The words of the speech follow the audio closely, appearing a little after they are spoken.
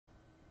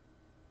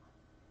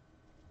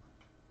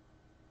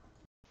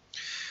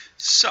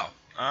So,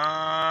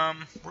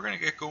 we're gonna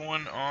get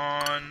going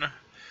on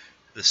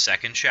the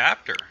second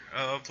chapter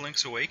of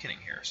Link's Awakening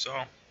here.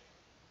 So,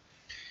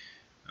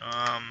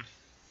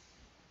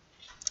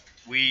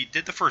 we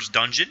did the first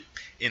dungeon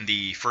in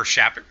the first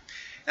chapter.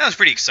 That was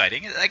pretty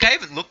exciting. Like, I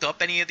haven't looked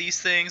up any of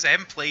these things. I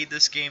haven't played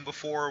this game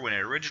before when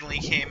it originally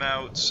came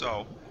out,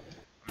 so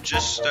I'm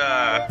just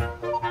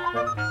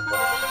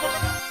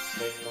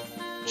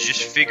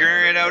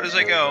figuring it out as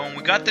I go. And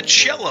we got the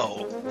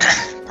cello.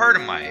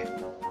 Pardon my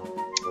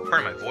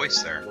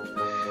voice there.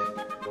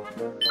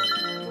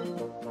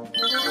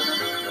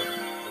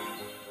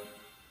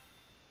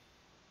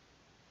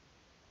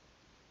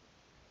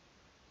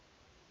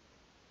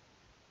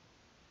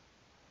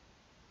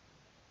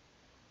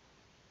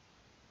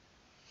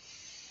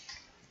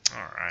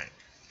 All right.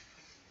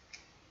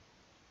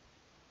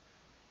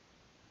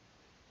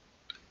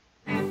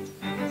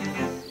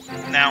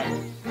 Now,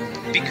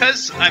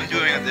 because I'm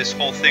doing this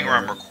whole thing where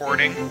I'm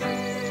recording,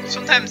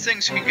 sometimes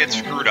things can get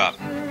screwed up.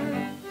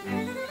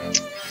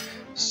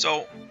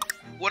 So,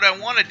 what I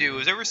want to do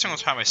is every single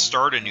time I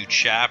start a new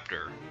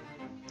chapter,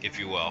 if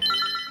you will,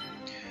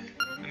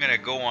 I'm going to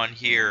go on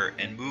here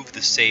and move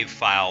the save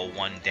file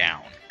one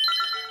down.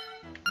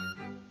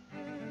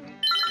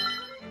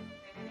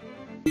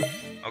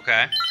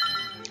 Okay?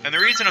 And the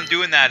reason I'm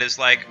doing that is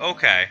like,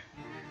 okay,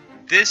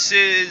 this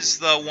is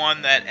the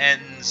one that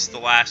ends the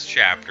last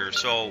chapter,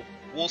 so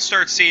we'll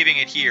start saving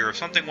it here. If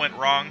something went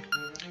wrong,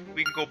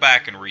 we can go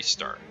back and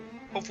restart.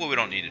 Hopefully we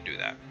don't need to do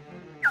that.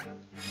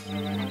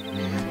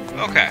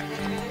 Okay.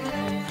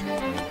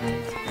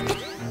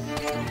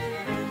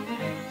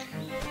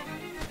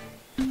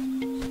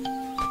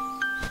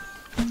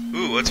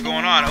 Ooh, what's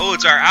going on? Oh,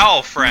 it's our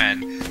owl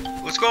friend.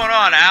 What's going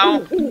on, owl?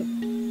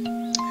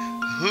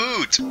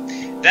 Hoot.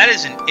 That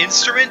is an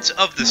instrument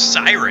of the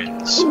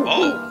sirens.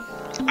 Oh.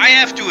 I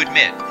have to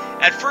admit,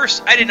 at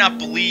first I did not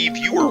believe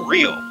you were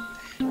real.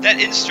 That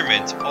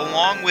instrument,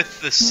 along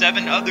with the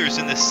 7 others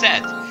in the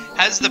set,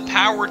 has the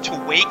power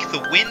to wake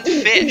the wind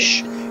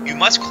fish. You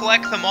must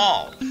collect them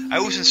all. I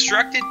was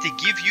instructed to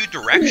give you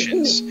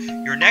directions.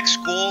 Your next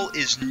goal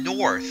is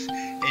north,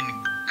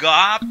 in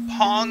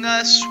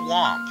Gaponga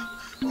Swamp.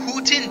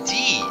 Hoot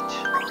indeed.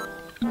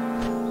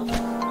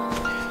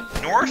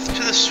 North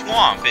to the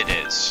swamp it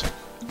is.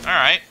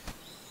 Alright.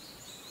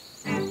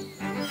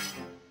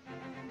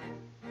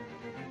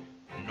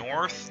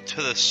 North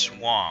to the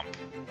swamp.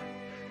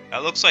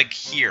 That looks like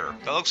here.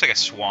 That looks like a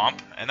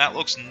swamp, and that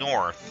looks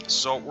north.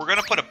 So we're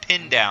gonna put a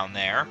pin down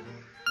there.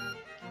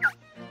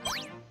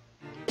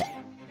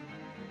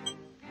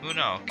 Ooh,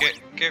 no,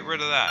 get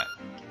rid of that.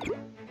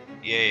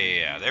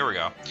 Yeah. There we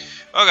go.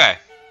 Okay.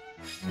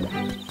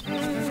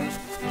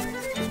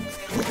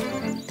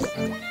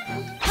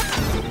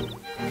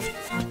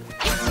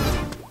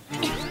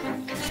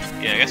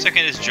 Yeah, I guess I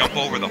can just jump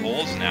over the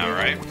holes now,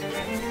 right?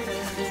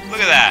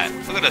 Look at that.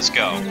 Look at us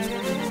go.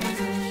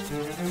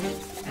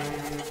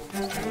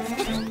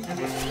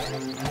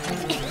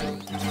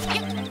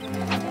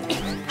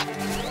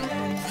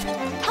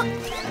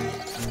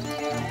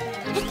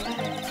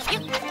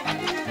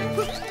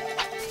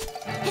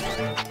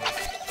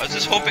 I was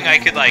just hoping I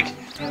could, like,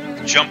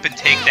 jump and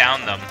take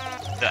down the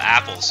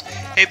apples.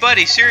 Hey,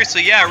 buddy,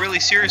 seriously, yeah, really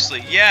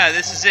seriously. Yeah,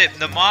 this is it.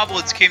 The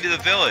moblins came to the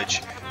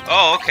village.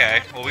 Oh,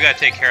 okay. Well, we gotta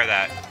take care of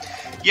that.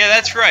 Yeah,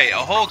 that's right. A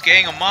whole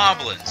gang of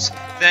moblins.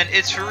 Then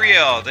it's for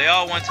real. They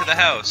all went to the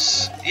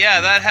house.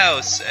 Yeah, that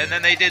house. And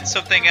then they did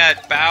something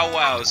at Bow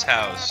Wow's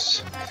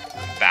house.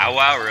 Bow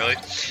Wow, really?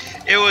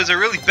 It was a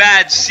really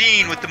bad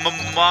scene with the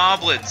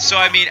moblins. So,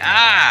 I mean,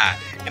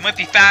 it might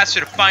be faster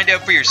to find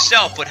out for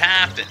yourself what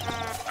happened.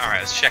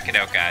 Alright, let's check it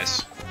out,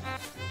 guys.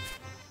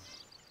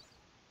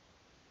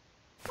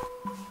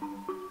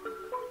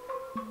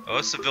 Oh,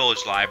 it's the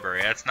village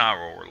library. That's not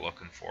what we're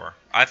looking for.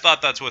 I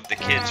thought that's what the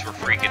kids were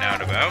freaking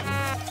out about.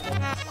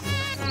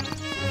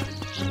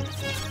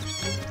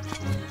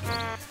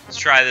 Let's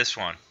try this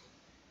one.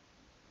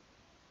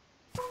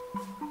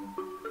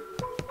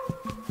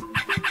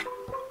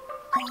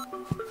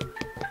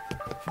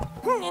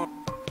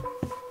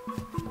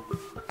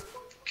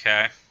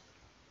 Okay.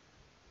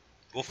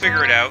 We'll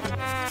figure it out.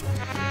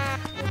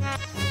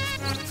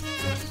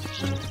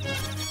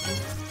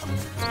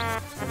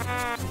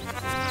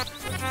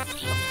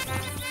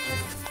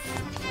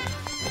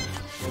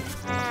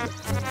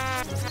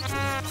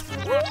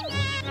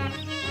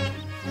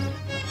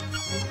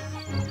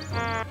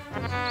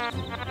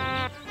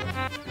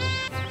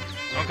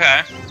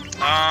 Okay.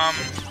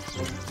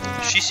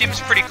 She seems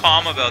pretty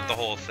calm about the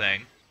whole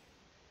thing.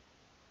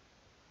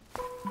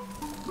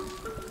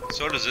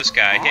 So does this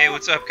guy. Hey,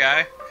 what's up,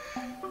 guy?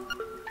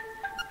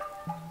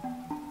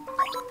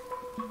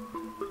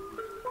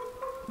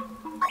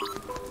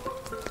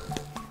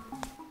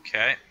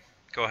 Okay.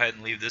 Go ahead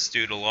and leave this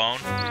dude alone.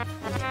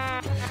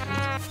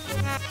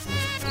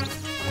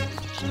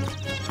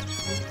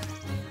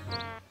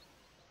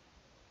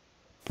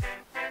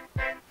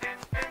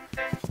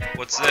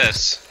 What's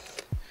this?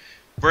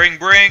 Bring,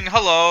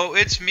 hello,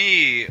 it's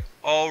me,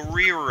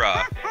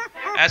 Alrira.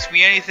 Ask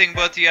me anything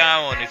about the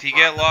island. If you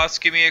get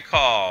lost, give me a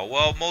call.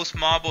 Well, most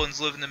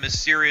moblins live in the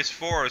mysterious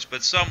forest,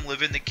 but some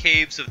live in the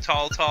caves of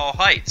Tall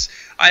Heights.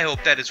 I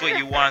hope that is what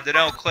you wanted to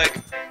know. Click.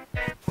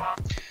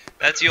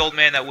 That's the old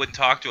man that wouldn't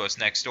talk to us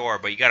next door,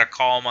 but you gotta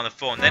call him on the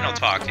phone, then he'll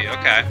talk to you.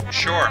 Okay,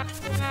 sure.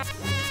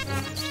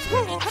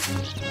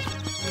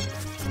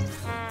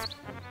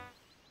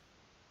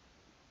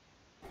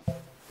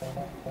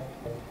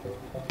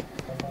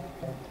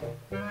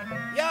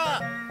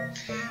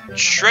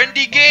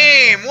 Trendy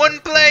game! 1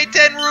 play,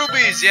 10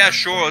 rubies! Yeah,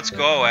 sure, let's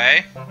go,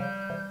 eh?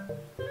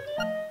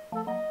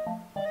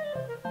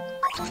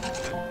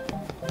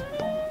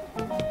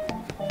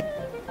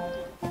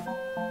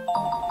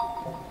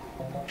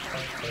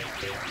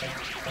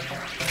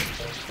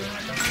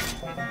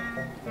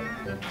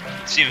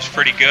 Seems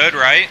pretty good,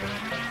 right?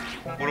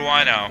 What do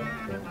I know?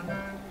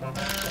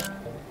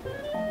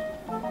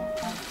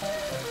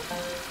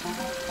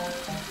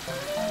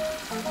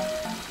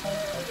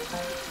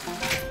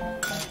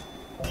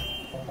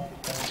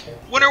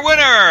 Winner,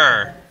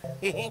 winner!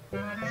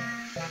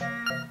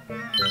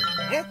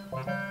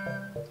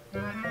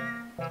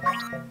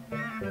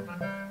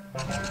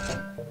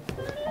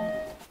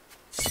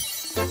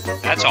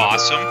 That's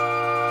awesome.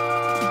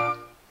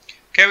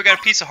 Okay, we got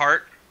a piece of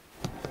heart.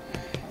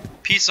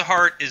 Piece of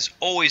heart is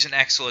always an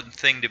excellent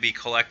thing to be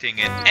collecting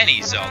in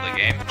any Zelda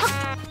game.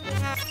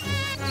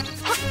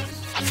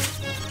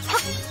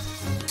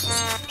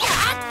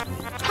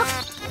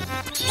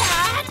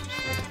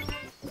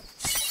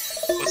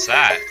 What's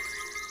that?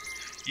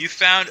 You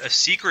found a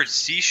secret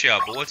seashell,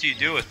 but what do you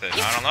do with it?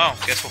 I don't know.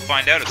 Guess we'll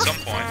find out at some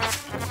point.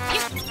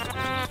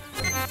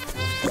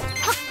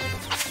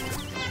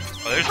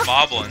 Oh, there's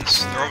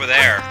moblins. They're over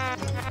there.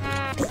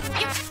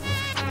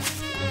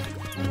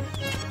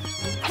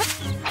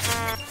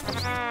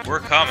 We're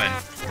coming.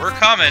 We're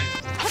coming.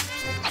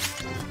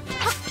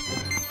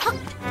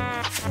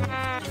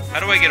 How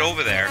do I get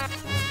over there?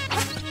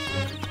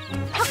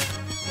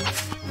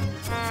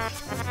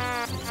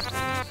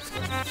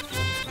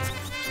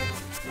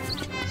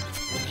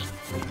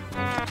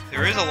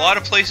 There is a lot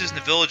of places in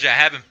the village I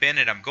haven't been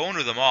in. I'm going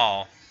to them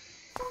all.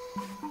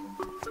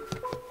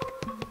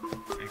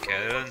 Okay,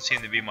 there doesn't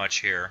seem to be much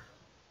here.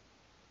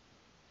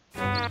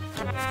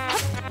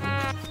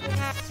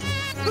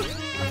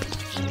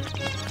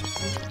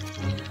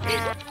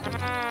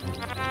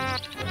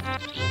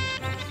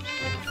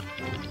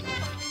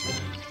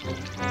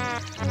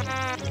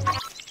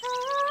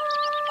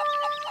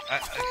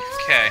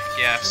 Okay,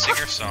 yeah, sing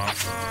her song.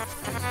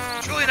 I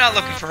was really not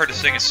looking for her to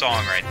sing a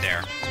song right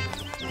there.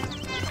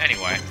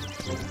 Anyway.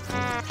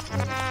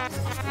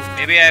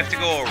 Maybe I have to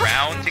go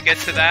around to get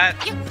to that?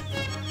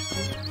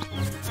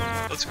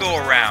 Let's go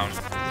around.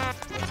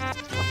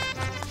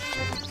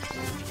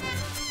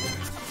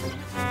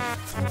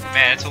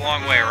 Man, it's a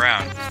long way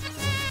around.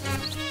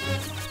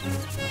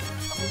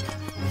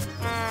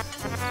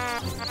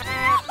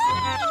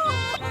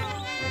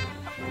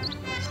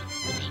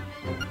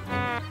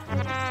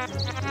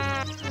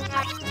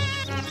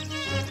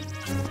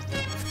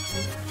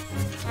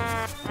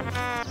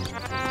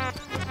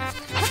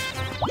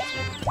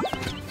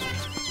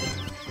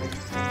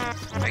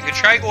 I could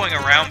try going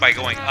around by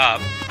going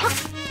up.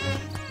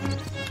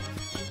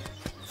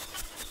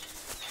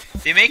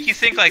 They make you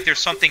think like there's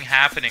something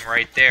happening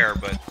right there,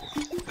 but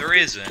there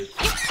isn't.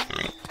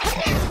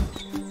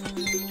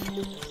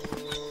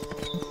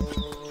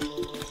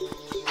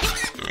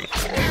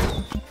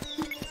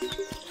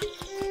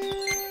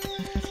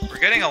 We're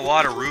getting a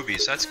lot of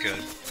rubies, that's good.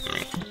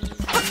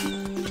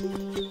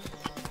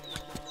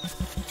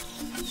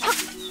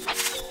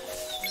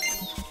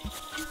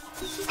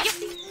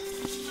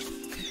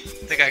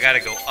 I think I gotta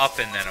go up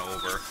and then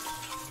over.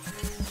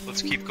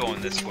 Let's keep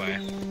going this way.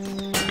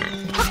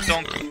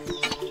 Dunk.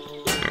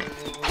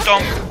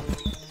 Dunk.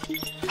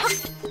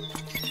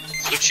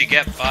 That's what you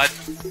get, bud.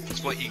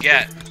 That's what you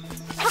get.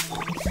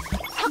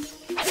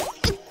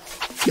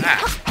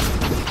 Ah.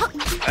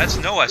 That's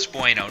no es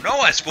bueno.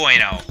 No es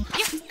bueno.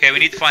 Okay, we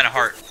need to find a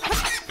heart.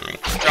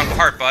 Drop a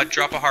heart, bud.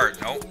 Drop a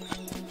heart. Nope.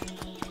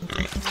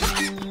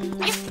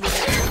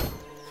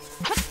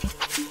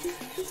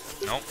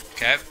 Nope.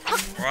 Okay.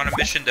 We're on a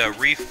mission to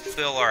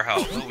refill our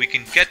health. Oh, we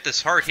can get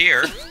this heart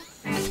here.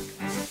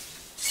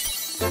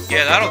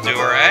 Yeah, that'll do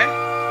her, eh?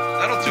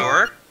 That'll do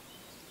her.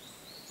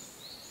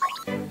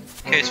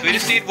 Okay, so we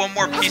just need one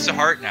more piece of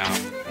heart now.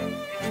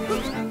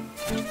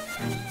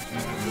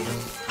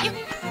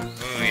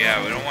 Oh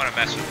yeah, we don't want to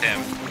mess with him.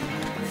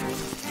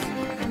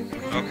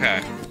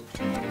 Okay.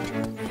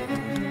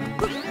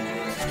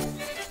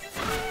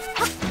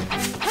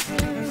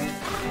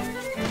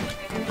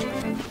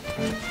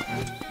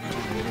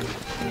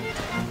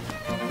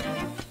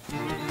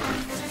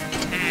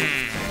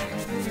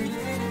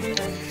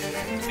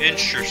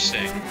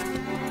 Interesting.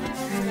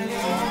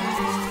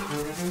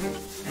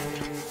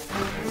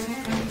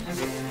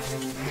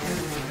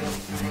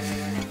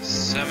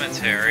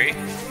 Cemetery.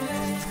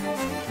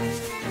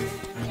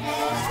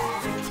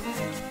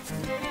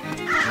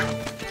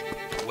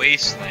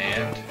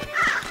 Wasteland.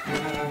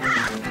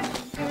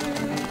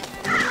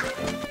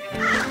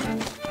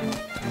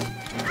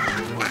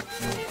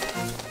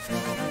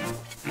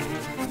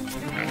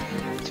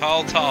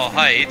 Tall, tall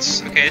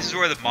heights. Okay, this is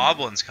where the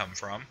moblins come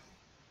from.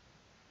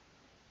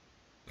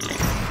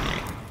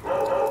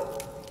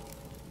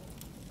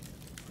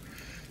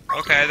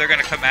 Okay, they're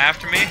gonna come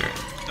after me?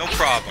 No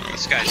problem,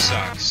 this guy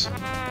sucks.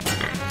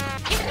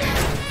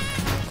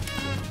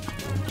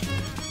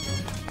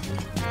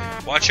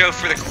 Watch out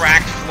for the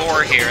cracked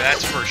floor here,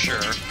 that's for sure.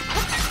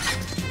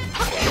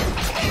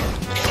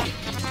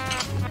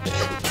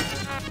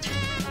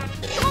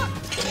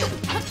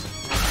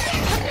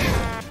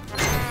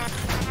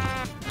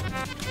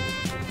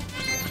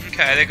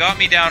 Okay, they got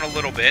me down a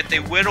little bit.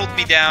 They whittled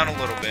me down a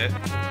little bit.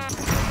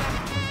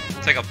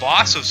 It's like a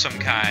boss of some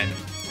kind.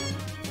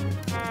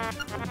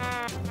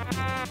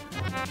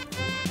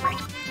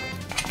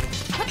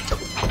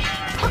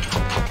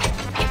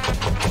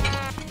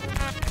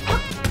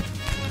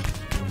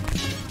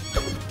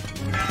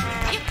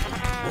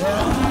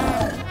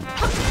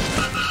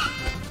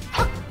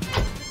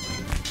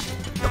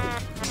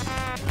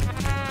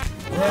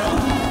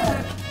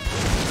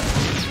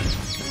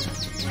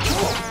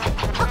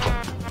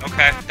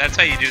 Okay, that's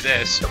how you do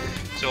this.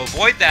 So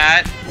avoid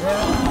that.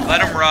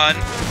 Let him run.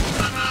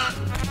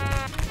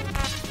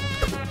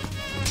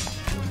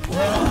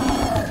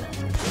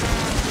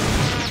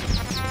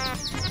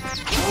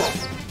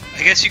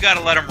 I guess you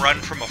gotta let him run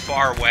from a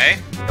far away.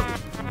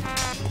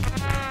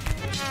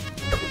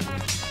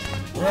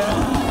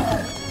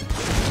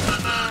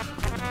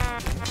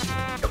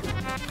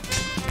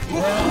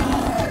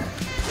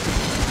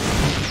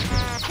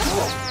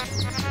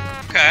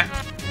 Okay.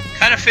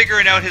 Kind of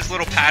figuring out his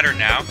little pattern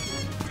now.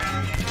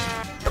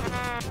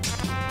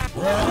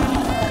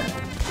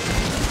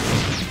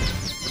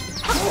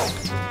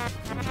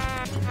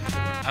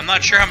 I'm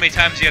not sure how many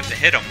times you have to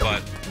hit him,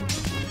 but...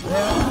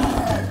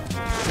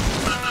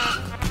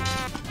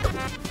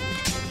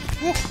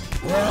 Woo.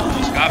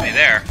 Almost got me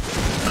there.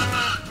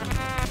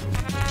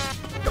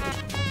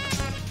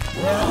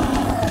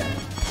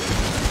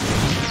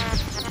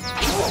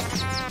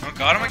 Oh,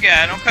 got him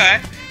again,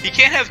 okay. He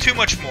can't have too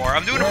much more.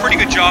 I'm doing a pretty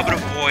good job at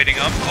avoiding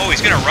him. Oh,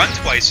 he's gonna run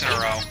twice in a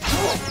row.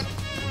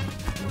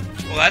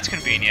 Well, that's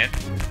convenient.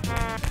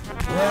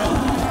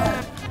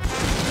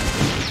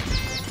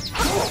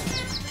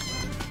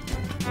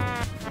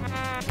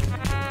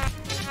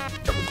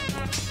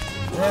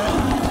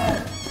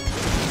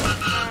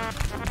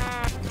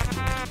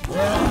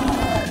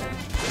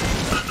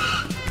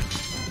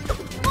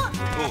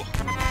 Ooh.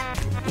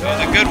 That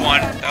was a good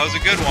one. That was a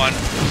good one.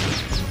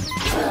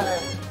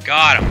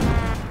 Got him.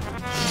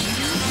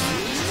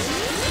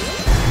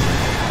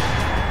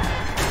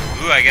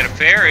 Ooh, I get a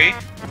fairy.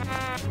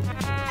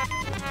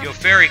 Yo,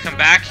 fairy, come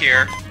back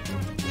here.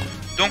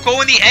 Don't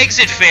go in the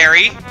exit,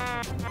 fairy.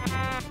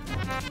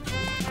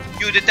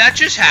 Yo, did that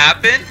just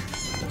happen?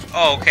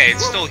 Oh, okay,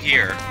 it's still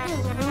here.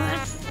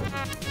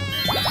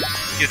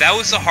 Yo, that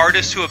was the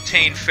hardest to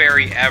obtain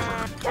fairy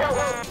ever.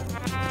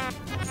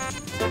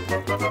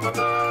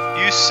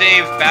 You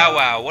saved Bow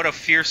Wow. What a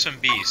fearsome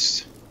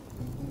beast.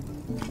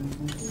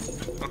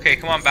 Okay,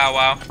 come on, Bow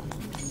Wow.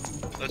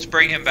 Let's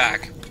bring him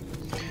back.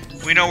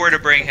 We know where to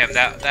bring him.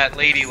 That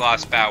lady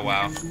lost Bow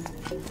Wow.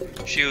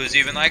 She was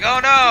even like, oh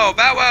no,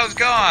 Bow Wow's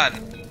gone.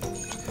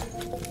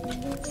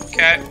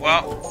 Okay,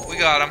 well, we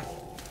got him.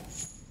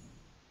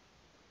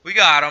 We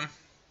got him.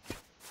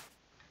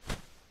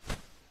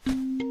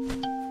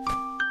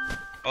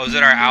 Oh, is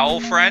it our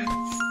owl friend?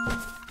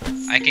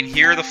 I can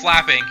hear the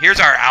flapping. Here's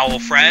our owl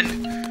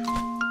friend.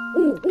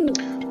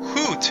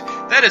 Hoot!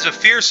 That is a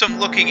fearsome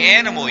looking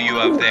animal you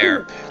have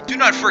there. Do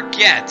not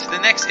forget, the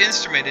next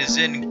instrument is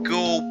in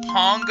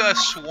Goponga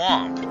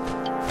Swamp.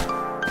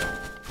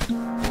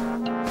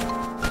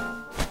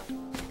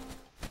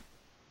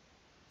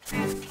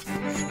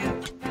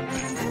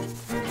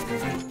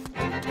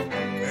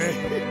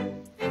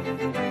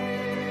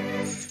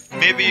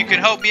 Maybe you can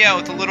help me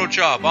out with a little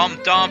job. I'm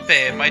Dompe,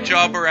 and my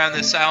job around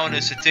this island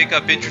is to dig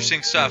up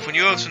interesting stuff. When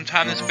you have some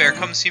time to spare,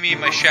 come see me in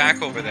my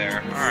shack over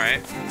there.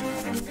 Alright.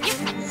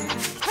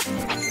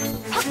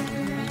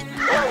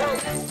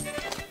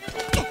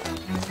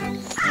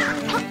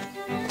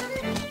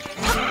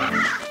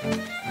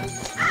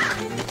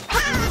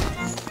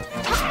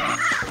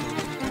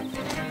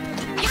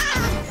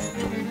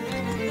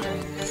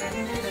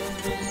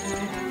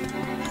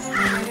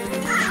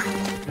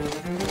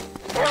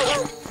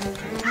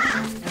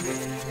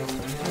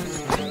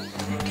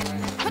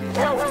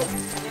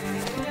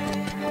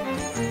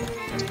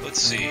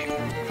 Let's see.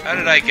 How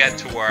did I get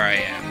to where I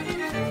am?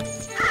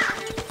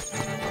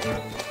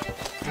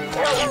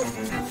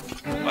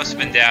 Must have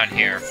been down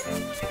here.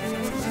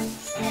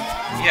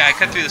 Yeah, I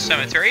cut through the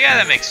cemetery. Yeah,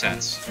 that makes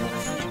sense.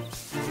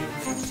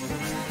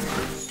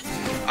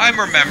 I'm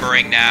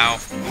remembering now.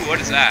 Ooh, what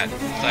is that?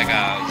 It's like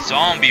a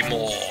zombie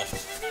mole.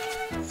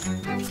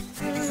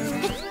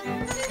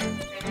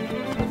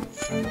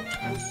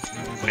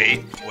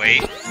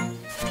 Wait.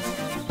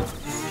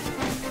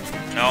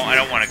 No, I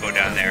don't want to go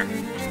down there.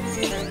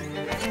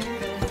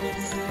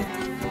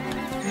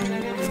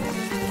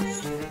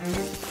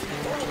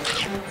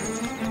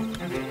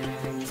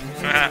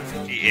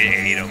 He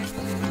ate him.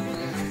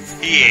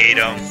 He ate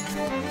him.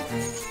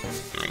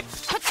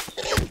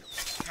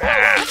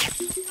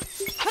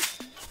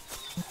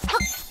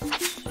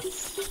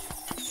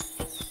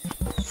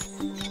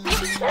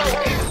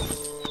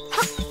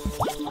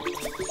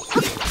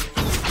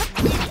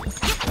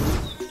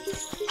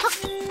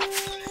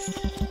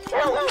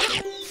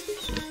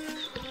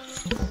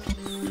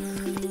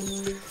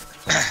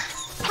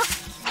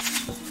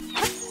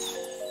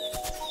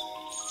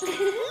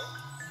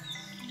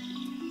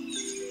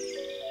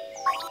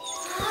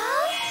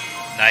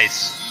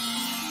 Nice.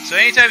 So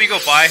anytime you go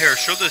by her,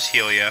 she'll just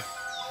heal you.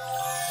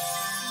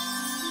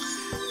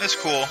 That's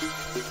cool.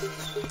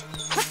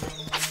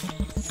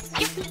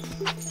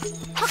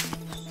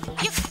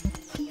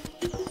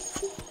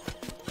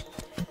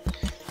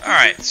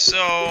 Alright,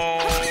 so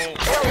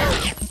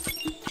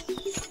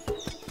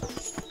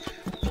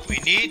we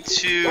need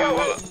to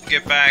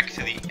get back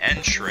to the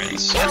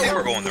entrance. I think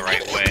we're going the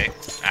right way.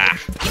 Ah.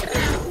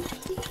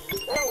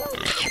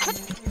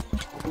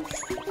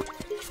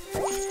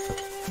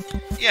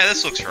 Yeah,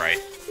 this looks right.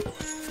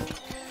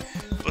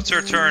 Let's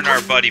return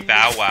our buddy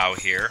Bow Wow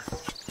here.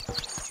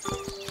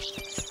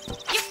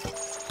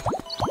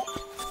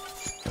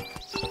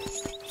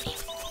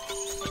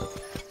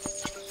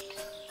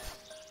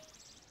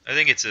 I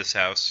think it's this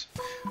house.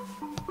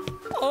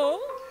 Oh,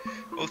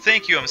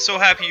 thank you. I'm so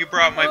happy you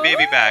brought my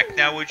baby back.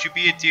 Now, would you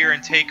be a dear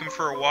and take him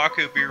for a walk?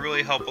 It would be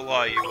really help a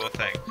lot. You will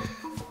think.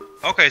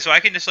 Okay, so I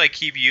can just like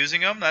keep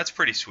using them. That's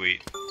pretty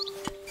sweet.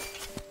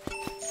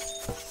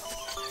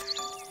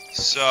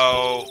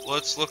 So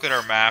let's look at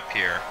our map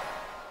here.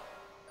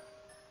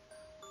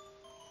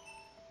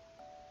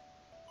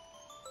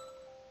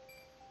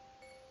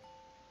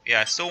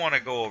 Yeah, I still want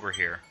to go over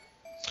here.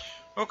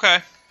 Okay.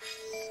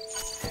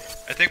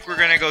 I think we're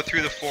gonna go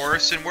through the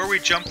forest, and where we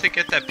jumped to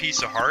get that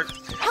piece of heart,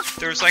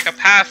 there's like a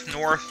path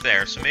north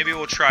there, so maybe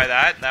we'll try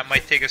that, and that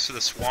might take us to the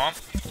swamp.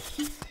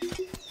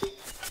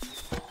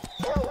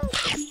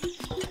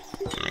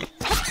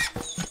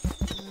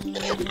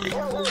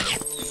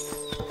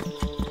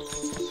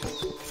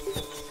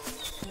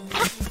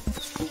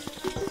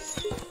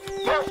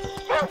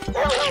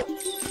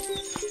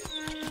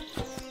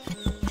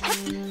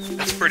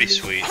 That's pretty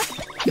sweet.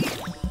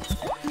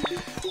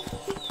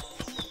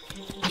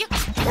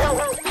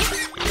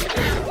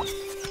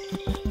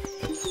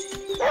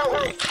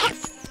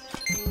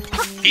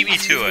 Beat me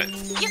to it.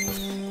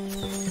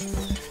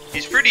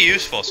 He's pretty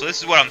useful, so this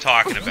is what I'm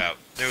talking about.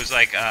 There was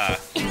like,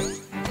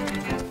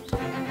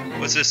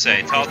 what's this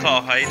say?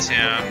 Tall heights,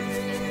 yeah.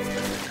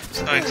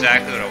 It's not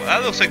exactly what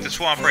that looks like the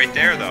swamp right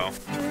there, though.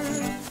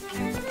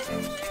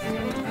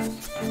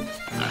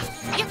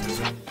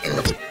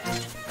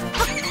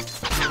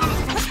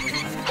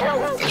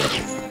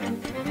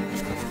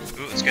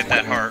 Ooh, let's get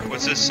that heart.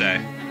 What's this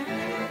say?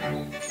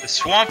 The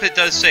swamp, it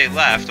does say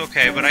left,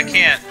 okay, but I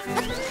can't.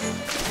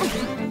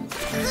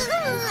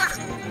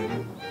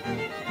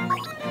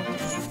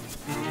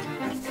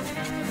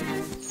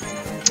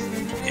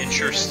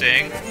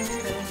 Interesting.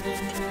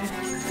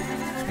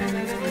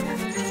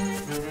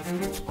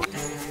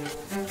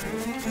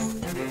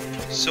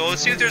 So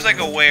let's see if there's like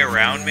a way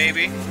around,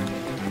 maybe.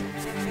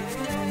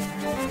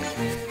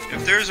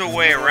 If there's a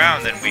way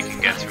around, then we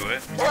can get to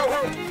it.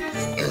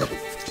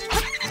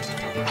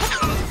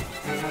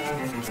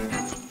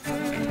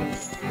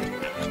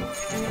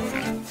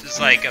 This is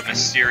like a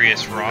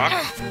mysterious rock.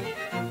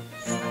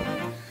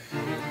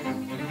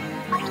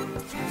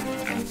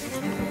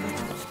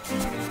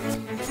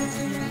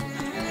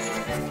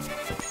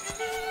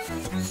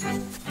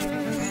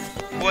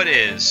 What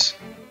is?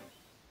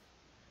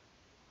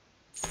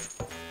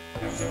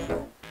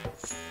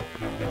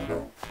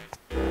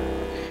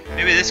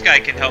 Maybe this guy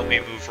can help me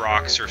move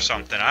rocks or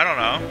something. I don't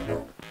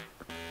know.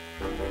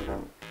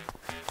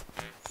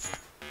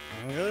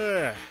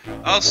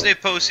 I'll stay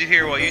posted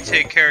here while you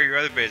take care of your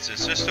other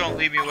business. Just don't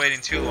leave me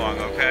waiting too long,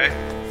 okay?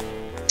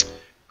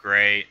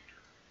 Great.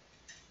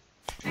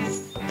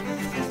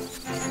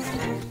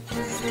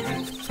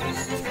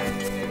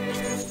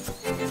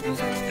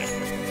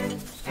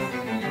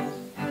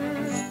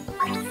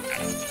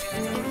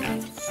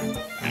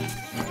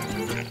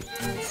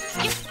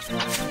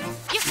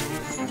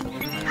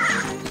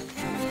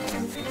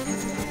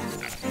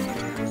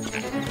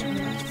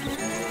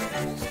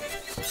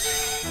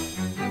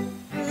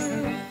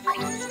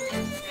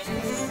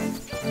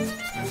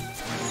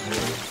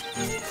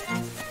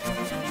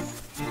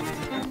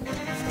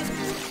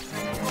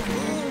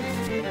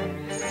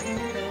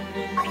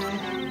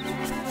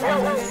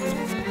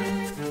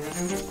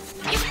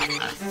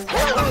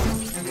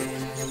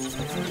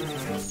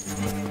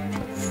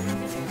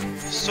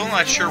 Still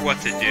not sure what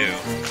to do.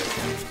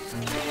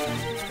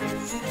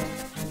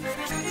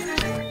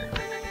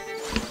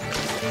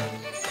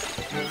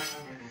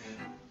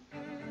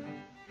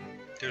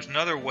 There's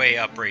another way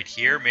up right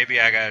here. Maybe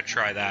I gotta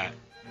try that.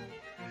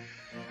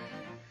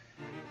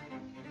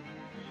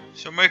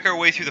 So make our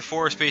way through the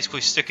forest,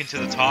 basically sticking to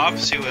the top,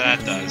 see what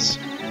that does.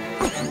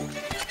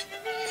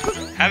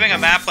 Having a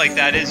map like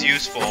that is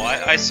useful.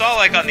 I saw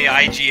like on the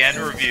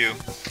IGN review,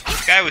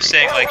 the guy was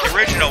saying like the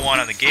original one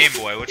on the Game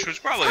Boy, which was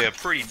probably a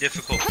pretty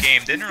difficult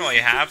game, didn't really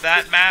have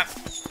that map.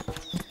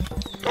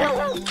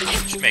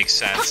 Which makes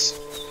sense.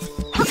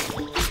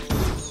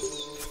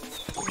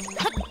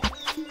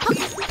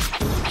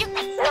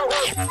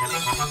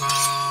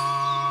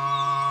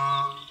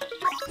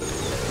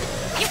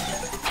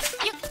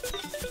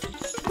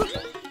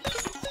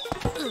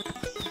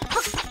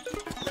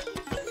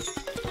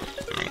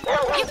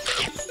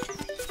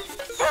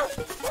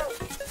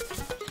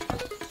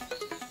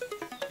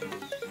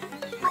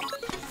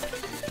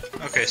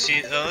 Okay,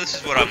 see, this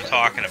is what I'm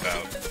talking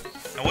about.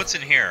 Now, what's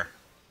in here?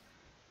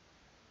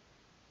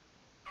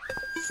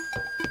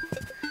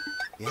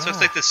 This looks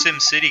like the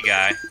Sim City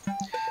guy.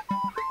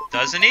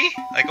 Doesn't he?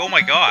 Like, oh my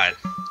god.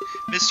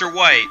 Mr.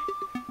 White.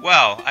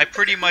 Well, I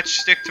pretty much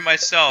stick to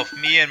myself.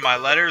 Me and my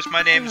letters,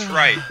 my name's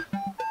Wright.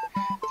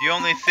 The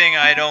only thing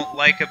I don't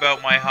like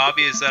about my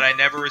hobby is that I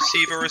never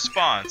receive a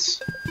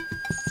response.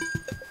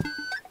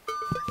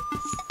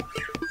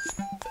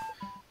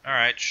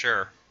 Alright,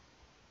 sure.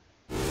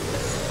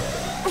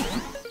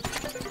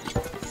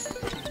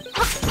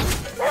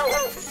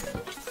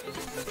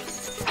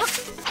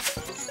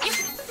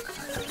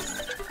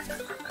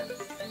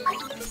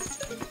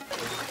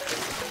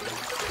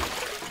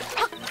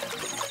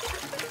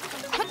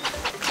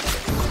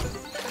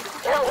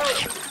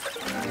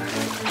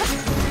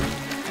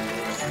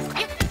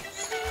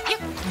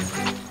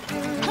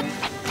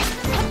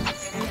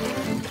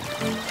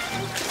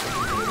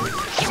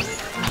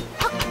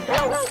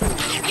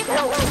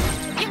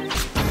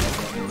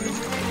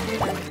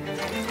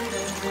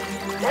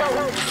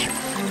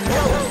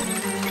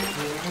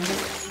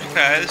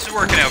 Okay, this is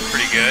working out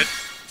pretty good.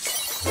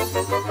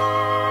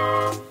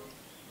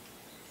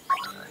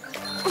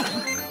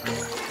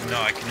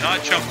 No, I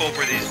cannot jump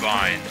over these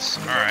vines.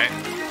 Alright.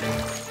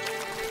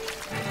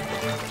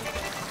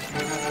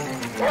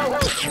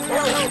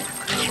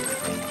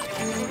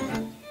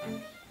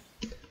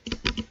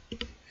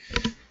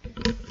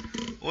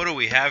 What do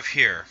we have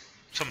here?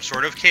 Some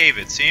sort of cave,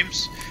 it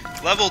seems.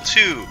 Level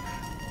 2,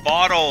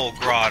 Bottle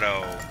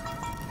Grotto.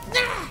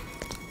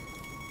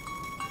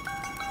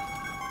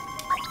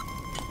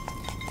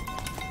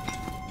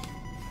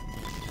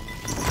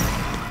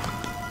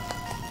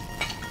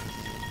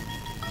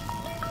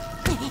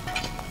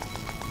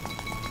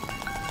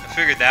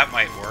 I figured that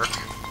might work.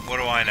 What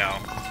do I know?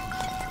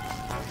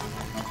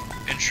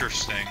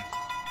 Interesting.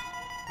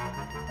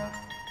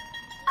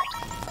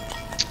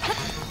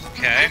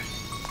 Okay.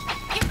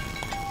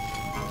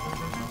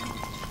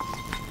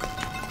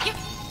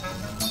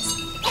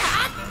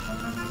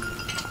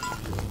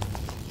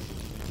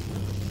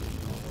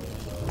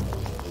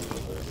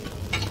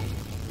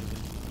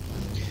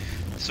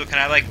 So can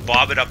I like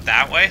bob it up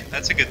that way?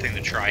 That's a good thing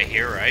to try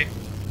here, right?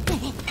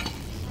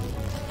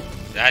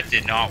 That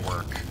did not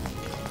work.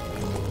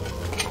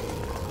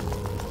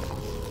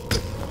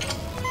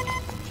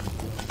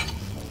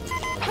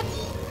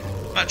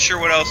 Not sure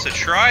what else to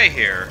try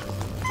here.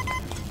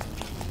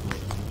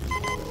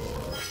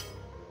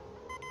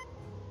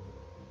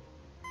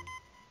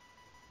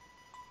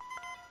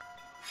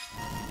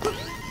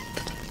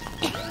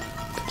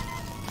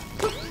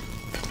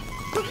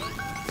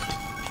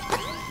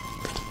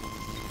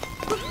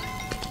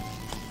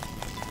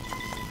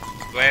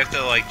 Do I have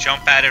to like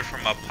jump at it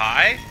from up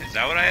high? Is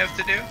that what I have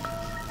to do?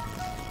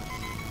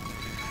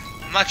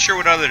 I'm not sure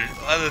what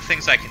other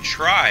things I can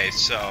try,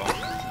 so...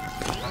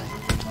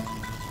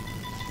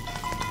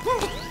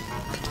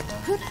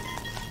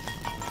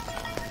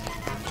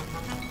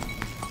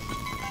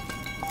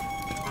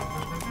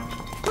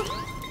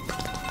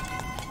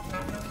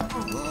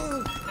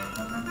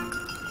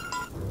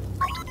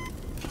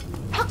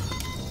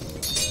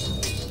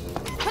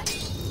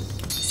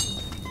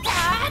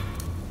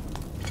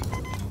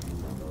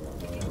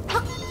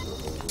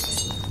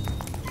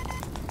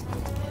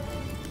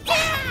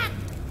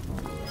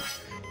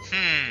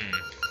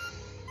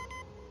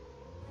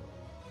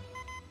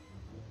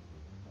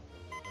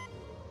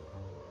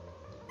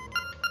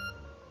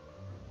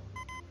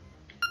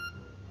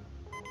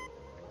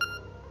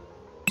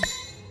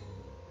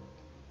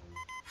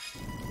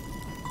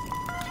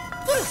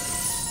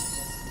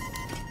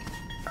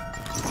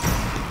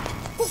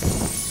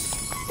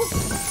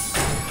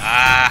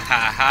 Ah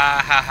ha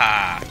ha ha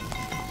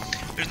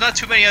ha. There's not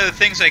too many other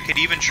things I could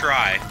even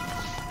try.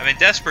 I'm in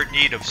desperate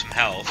need of some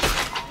health.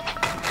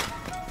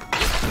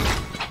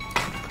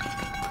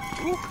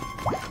 Ooh,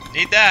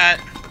 need that.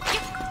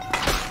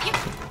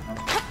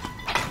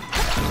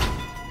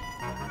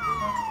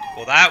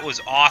 Well, that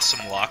was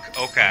awesome luck.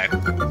 Okay.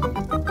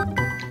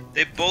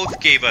 They both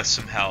gave us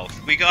some health.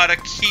 We got a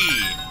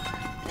key.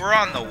 We're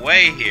on the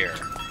way here.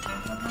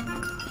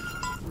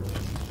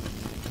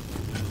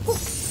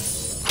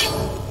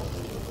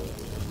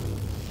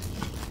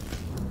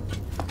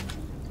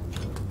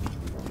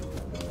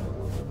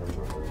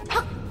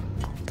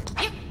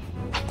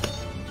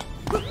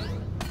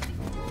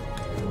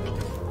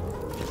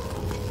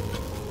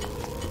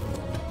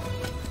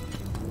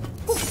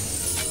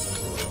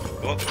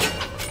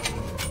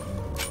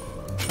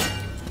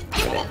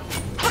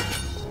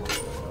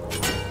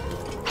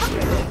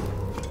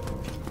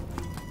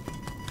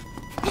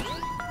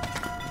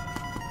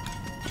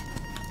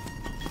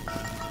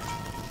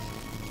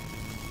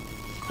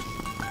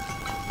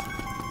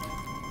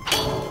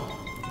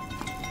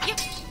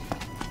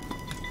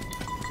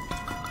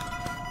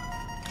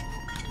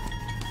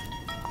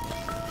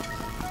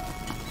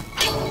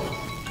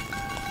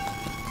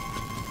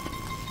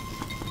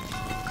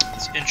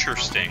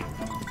 Interesting.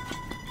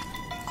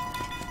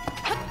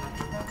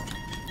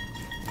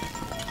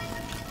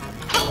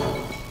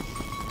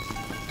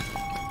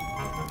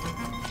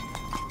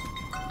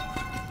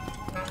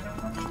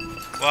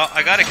 Well,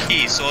 I got a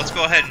key, so let's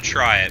go ahead and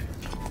try it.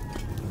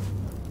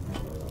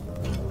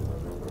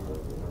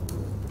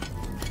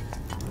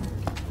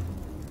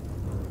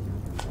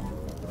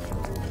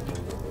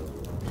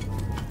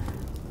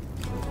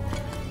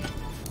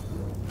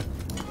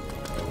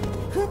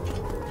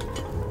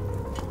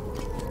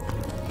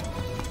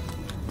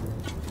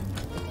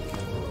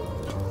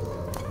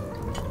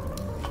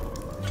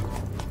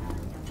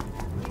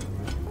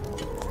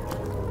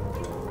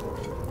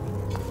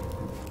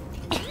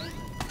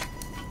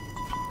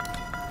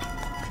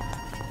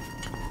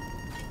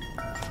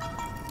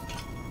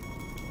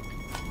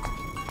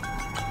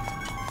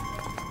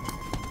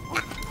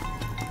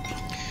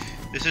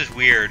 This is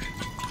weird.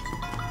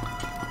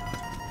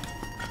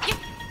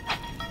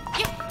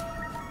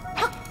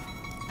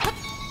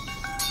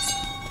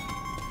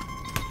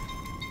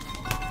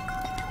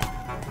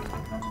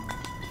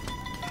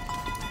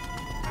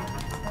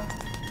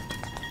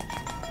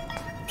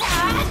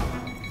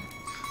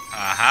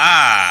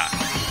 Aha!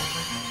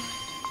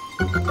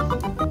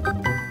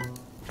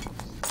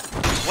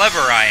 Clever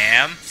I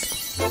am.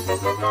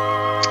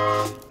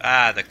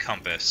 Ah, the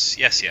compass.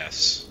 Yes,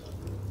 yes.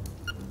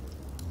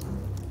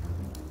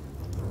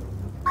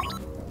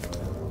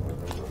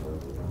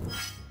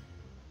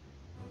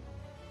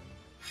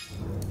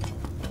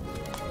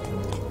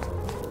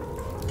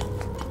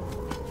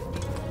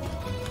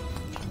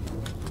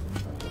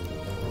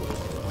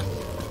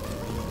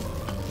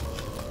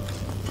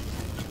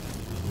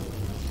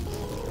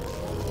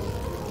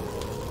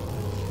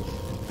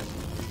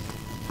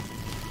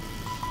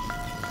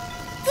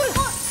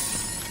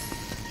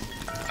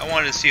 I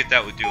wanted to see if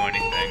that would do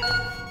anything.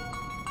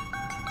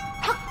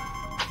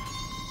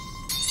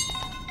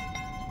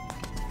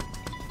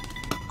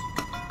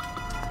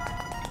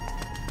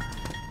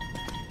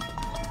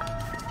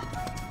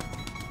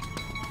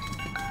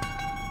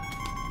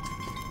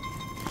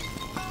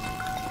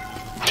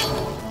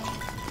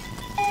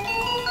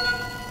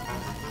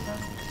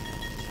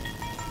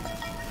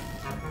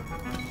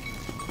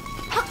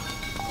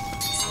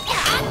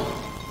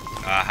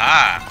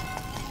 Aha!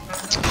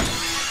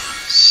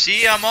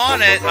 See, I'm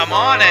on it. I'm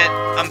on it.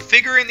 I'm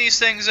figuring these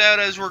things out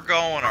as we're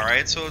going. All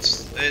right. So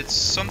it's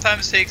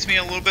sometimes takes me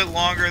a little bit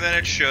longer than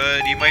it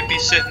should. You might be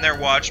sitting there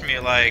watching me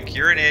like,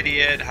 you're an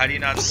idiot. How do you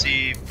not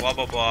see? Blah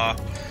blah blah.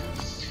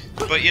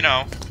 But you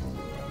know.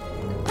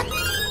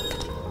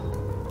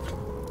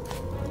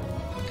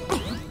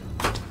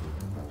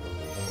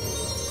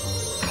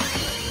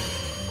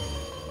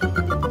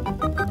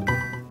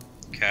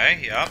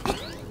 Okay. Yep.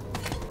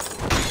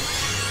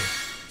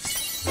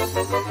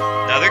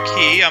 Another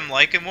key. I'm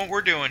liking what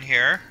we're doing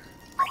here.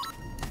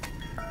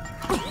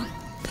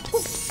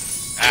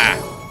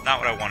 Ah, not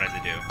what I wanted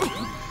to do.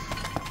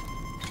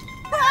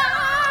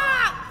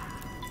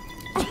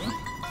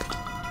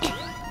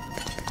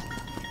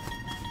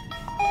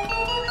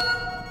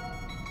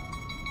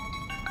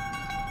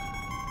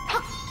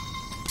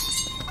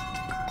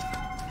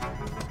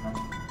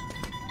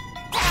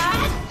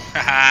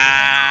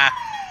 Haha.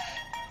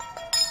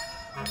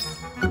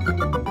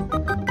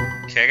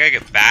 Okay, I gotta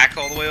get back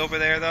all the way over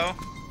there, though.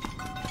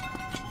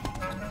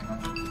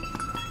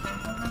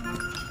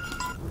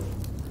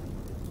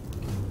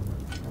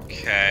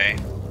 Okay.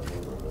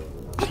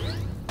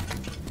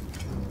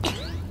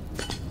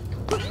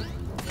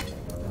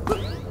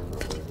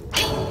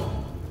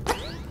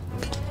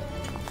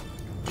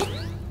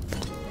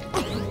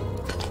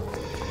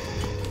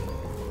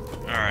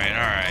 Alright,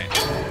 alright.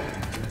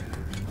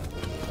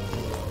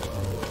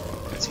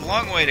 It's a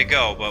long way to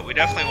go, but we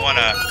definitely want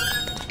to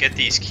get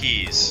these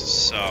keys,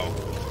 so...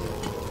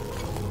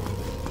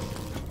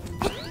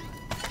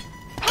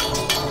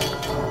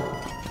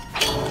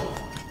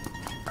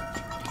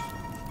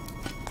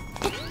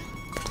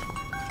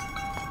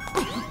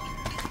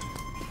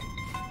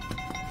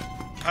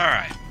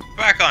 Alright,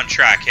 back on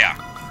track, yeah.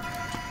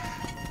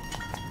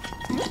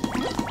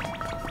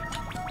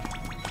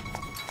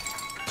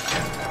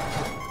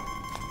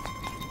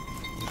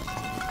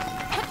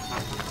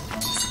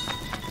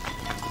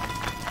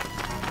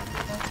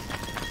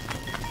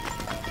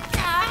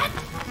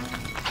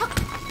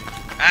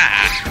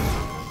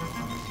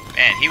 Ah!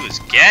 Man, he was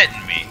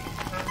getting me.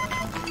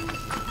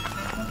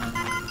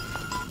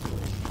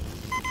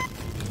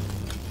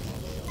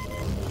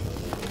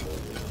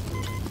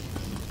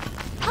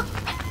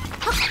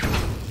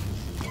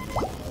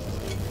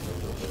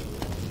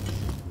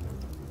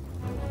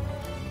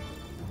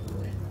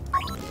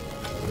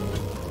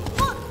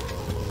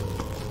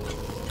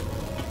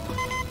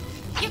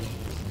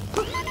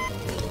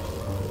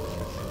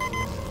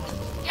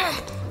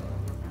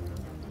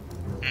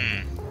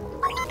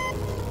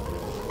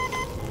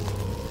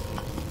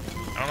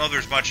 I don't know if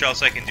there's much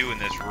else I can do in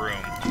this room.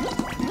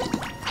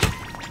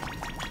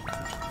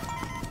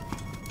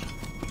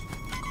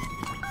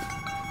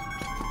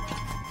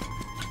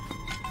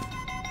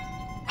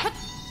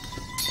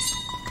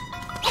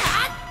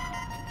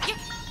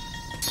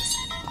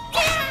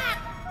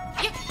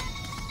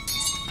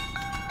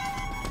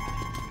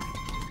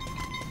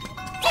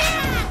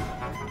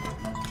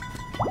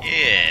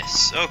 Yes.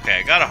 Yes.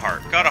 Okay, got a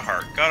heart. Got a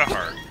heart. Got a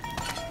heart.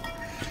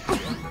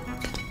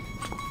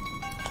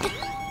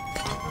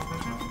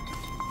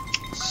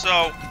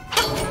 So...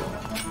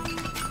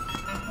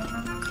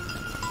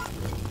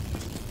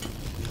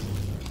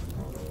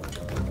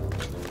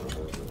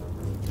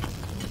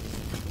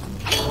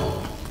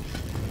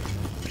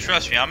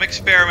 Trust me, I'm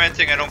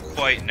experimenting, I don't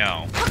quite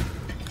know.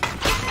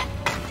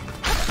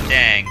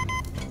 Dang.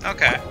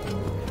 Okay.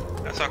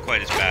 That's not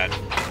quite as bad.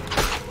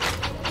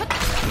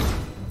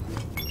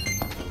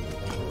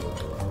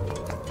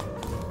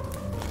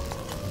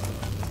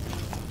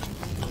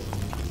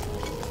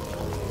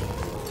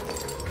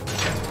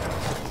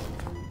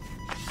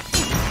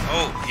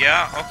 Oh,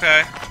 yeah,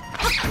 okay.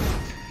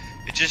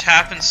 It just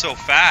happens so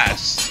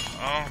fast.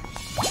 Oh.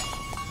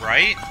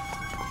 Right?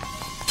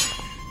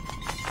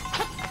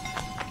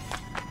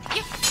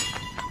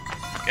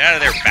 Get out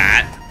of there,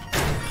 bat.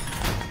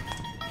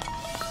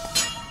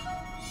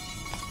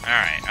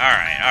 Alright,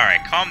 alright,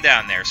 alright. Calm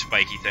down there,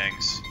 spiky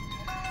things.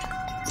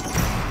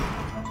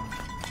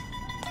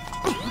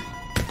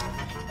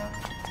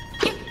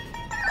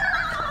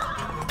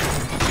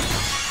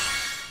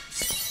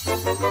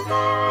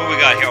 What we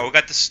got here? Oh, we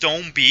got the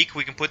stone beak.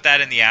 We can put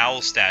that in the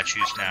owl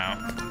statues now.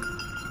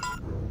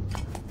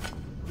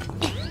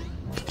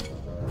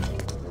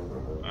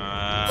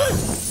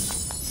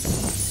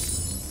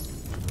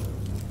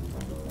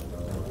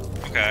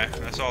 Okay,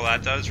 that's all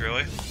that does,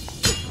 really.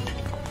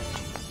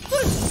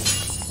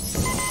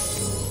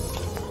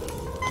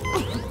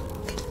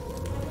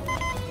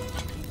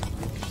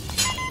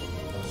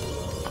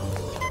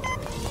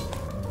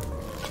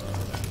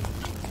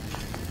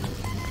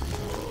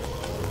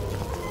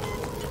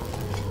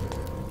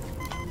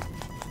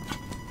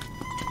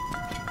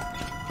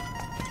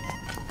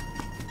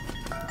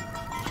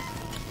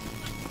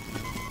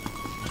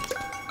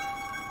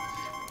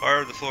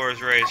 Part of the floor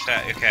is raised.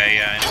 Okay,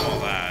 yeah, I know all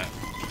that.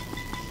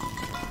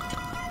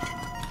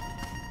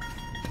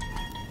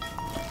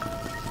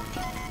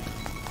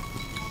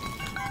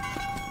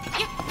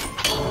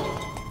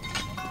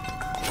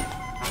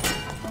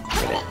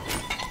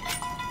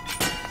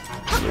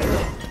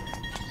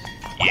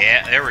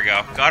 Yeah, there we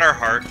go. Got our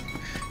heart.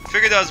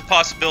 Figured that was a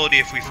possibility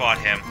if we fought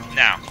him.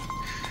 Now.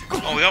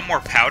 Oh, we got more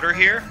powder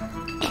here?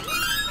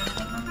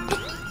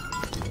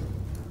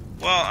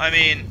 Well, I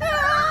mean...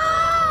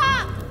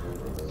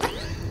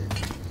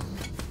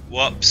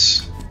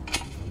 Whoops.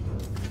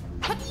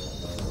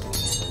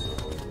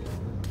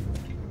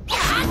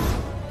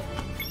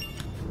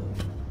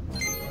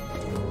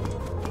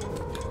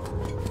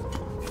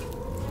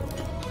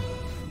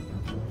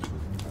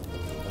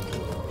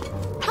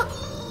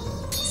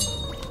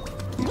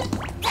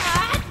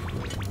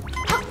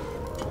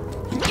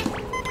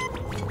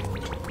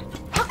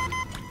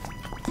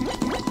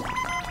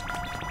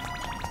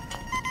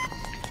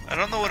 I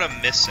don't know what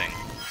I'm missing.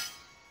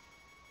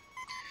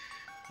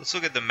 Let's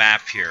look at the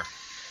map here.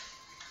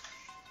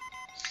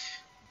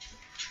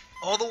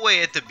 All the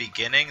way at the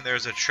beginning,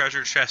 there's a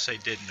treasure chest I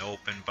didn't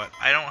open, but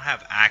I don't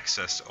have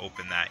access to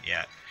open that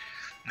yet.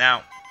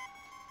 Now,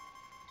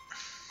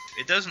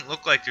 it doesn't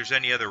look like there's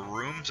any other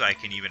rooms I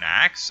can even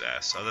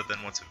access other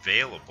than what's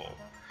available.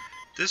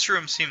 This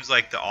room seems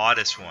like the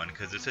oddest one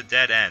because it's a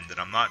dead end, and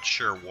I'm not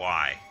sure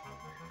why.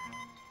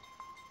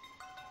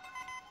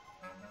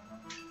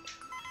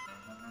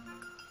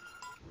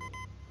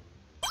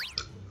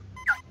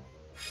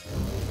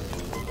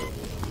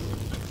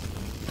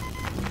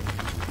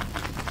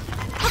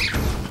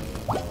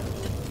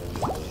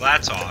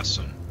 That's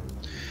awesome.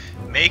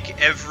 Make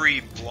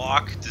every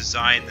block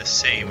design the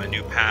same. A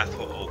new path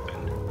will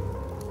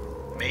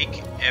open.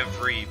 Make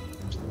every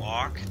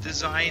block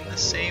design the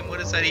same? What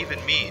does that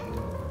even mean?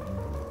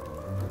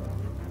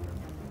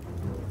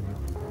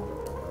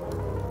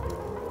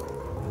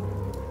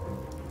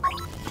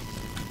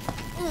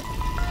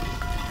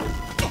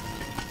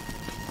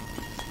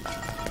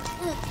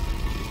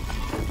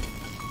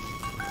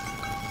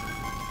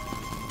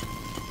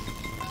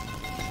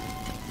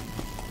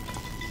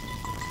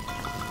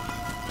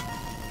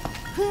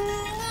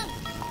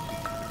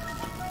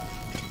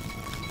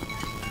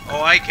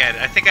 Oh, I get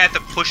it. I think I have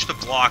to push the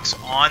blocks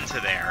onto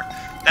there.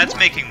 That's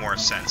making more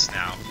sense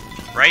now.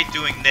 Right?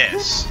 Doing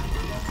this.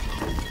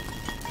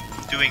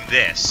 Doing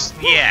this.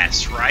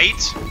 Yes, right?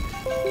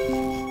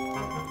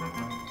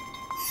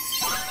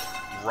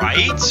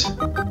 Right?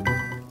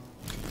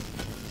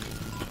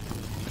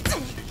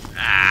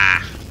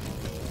 Ah.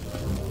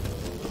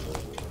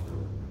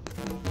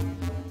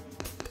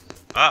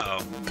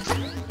 Uh-oh.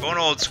 Going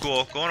old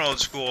school. Going old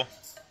school.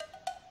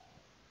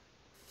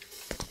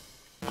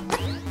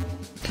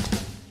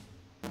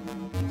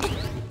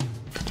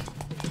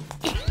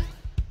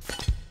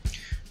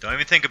 Don't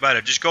even think about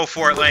it. Just go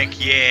for it, Link.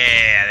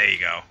 Yeah, there you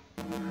go.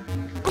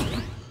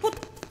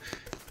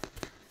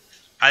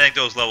 I think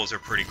those levels are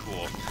pretty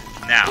cool.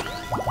 Now,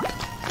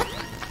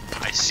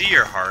 I see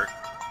your heart.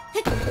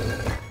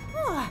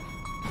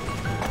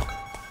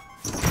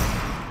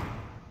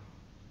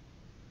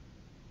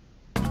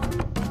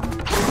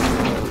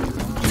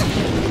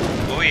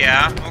 Oh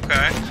yeah,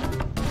 okay.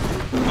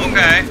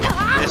 Okay.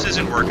 This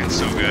isn't working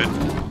so good.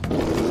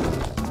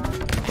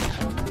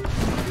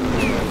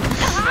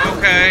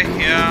 Okay,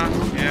 yeah.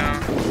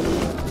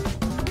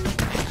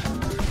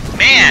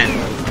 Man!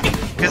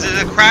 Because of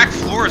the cracked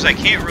floors, I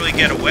can't really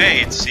get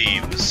away, it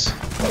seems.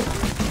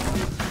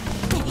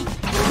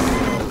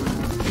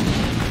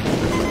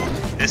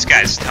 This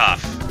guy's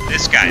tough.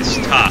 This guy's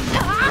tough.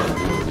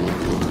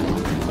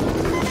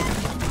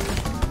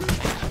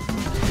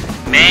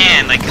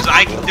 Man, like, cause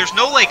there's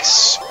no, like,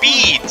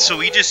 speed, so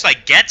he just,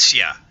 like, gets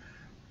ya.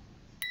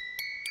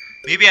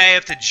 Maybe I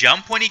have to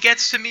jump when he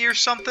gets to me or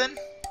something?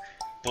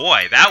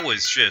 Boy, that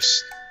was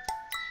just...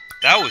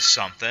 That was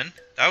something.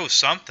 That was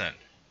something.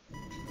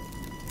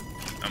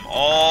 I'm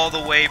all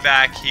the way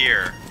back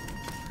here.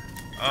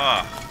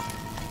 Ugh.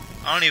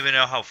 I don't even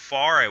know how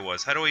far I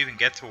was. How do I even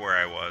get to where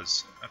I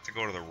was? I have to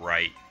go to the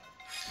right.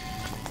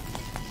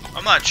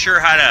 I'm not sure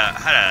how to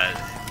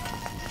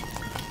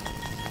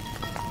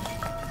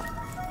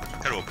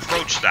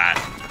approach that.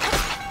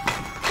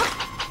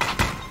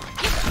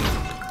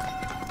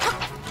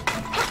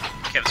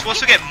 Okay, I'm supposed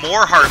to get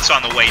more hearts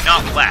on the way,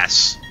 not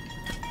less.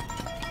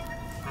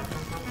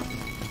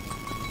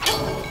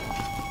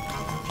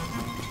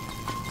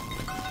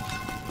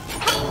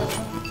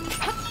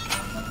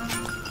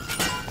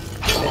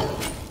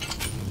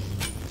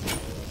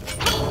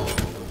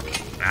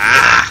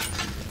 Ah!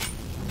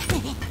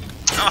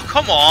 Oh,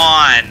 come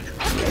on!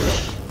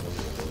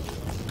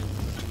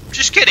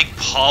 Just getting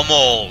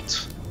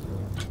pummeled.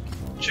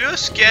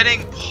 Just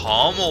getting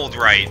pummeled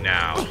right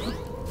now.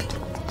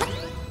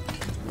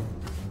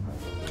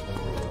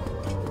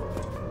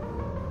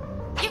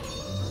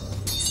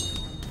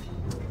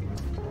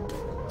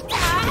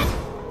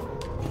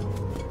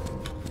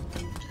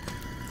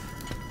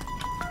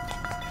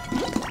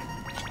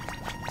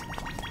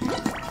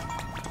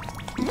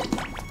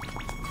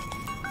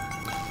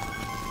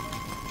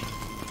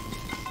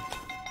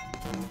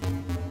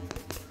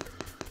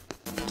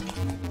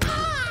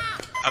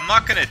 I'm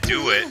not gonna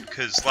do it,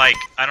 because, like,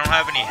 I don't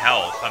have any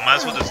health. I might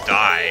as well just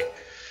die.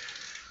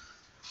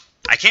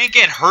 I can't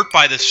get hurt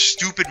by the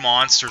stupid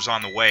monsters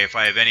on the way if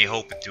I have any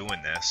hope of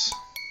doing this.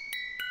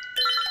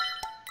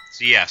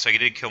 So yeah, so I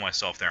did kill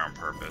myself there on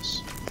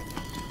purpose.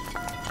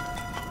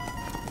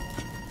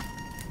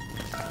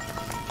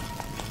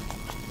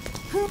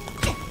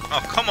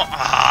 Oh, come on.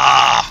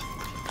 Ah!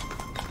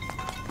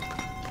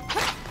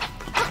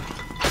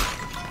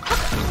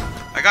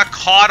 I got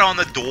caught on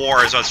the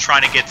door as I was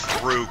trying to get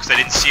through because I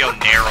didn't see how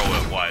narrow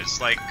it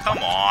was. Like, come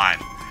on. I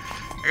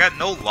got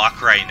no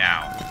luck right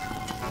now.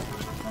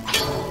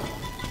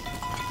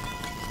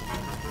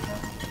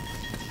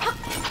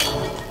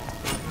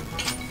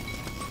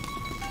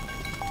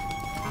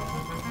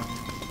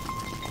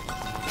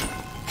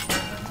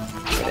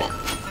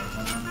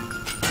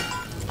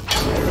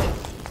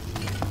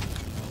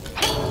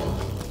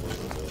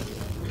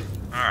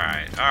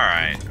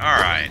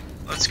 Alright.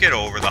 Let's get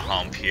over the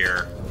hump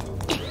here.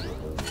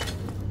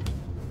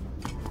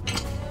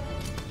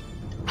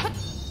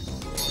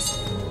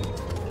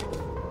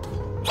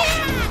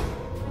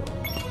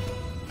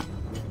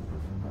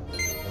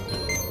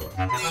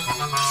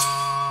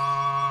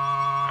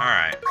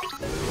 Alright.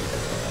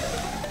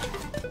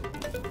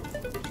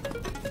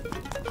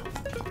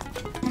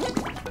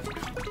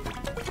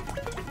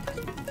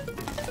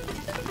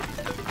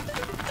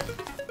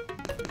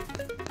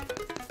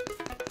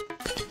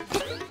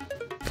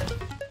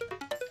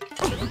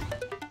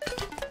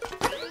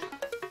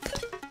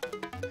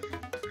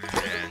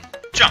 And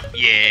jump!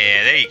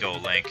 Yeah, there you go,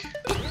 Link.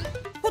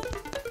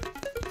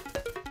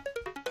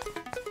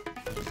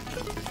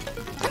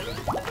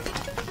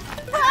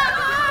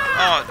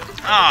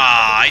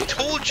 I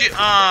told you.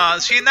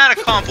 See, and that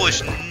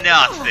accomplished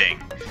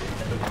nothing.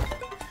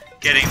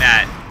 Getting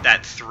that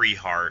 3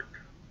 heart.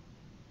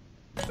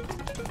 I'm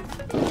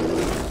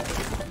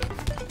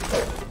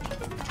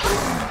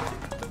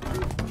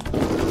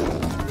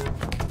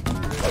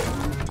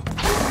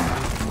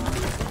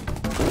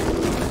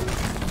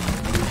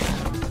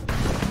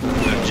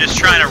just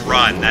trying to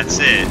run. That's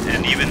it,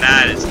 and even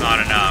that is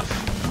not enough.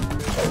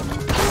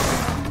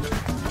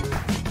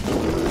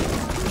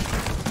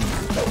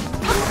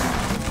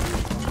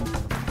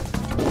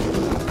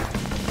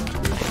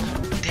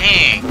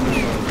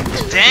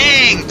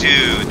 Dang,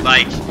 dude,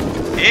 like,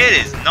 it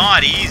is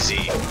not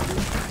easy.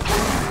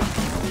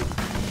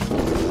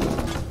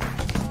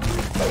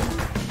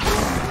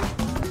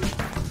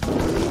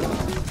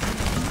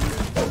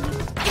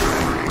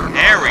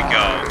 There we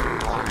go.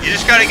 You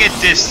just gotta get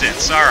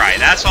distance. Alright,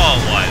 that's all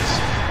it was.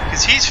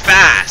 Because he's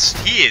fast.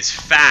 He is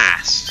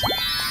fast.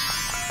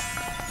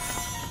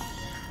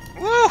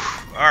 Woo!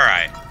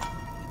 Alright.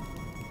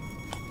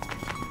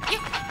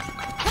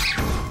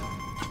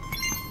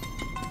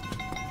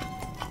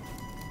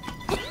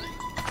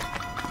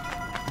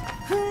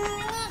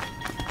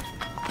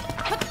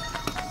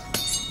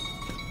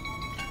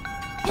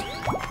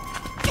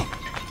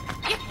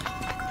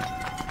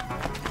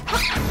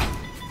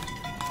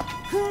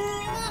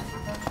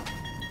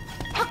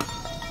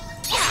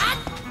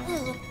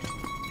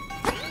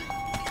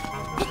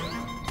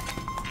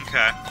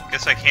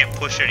 Guess I can't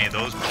push any of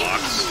those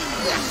blocks.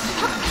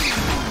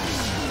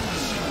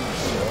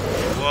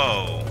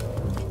 Whoa.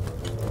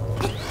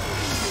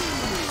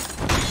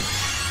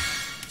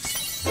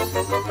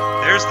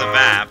 There's the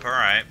map,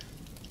 alright.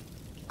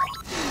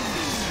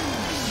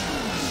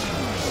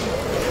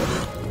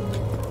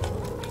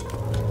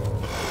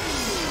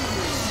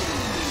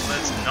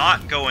 Let's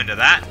not go into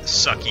that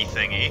sucky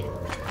thingy.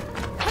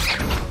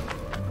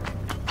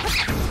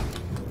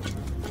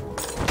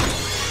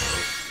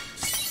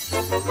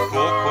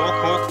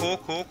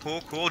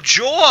 Cool.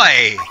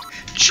 Joy!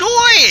 Joy,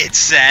 it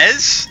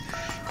says!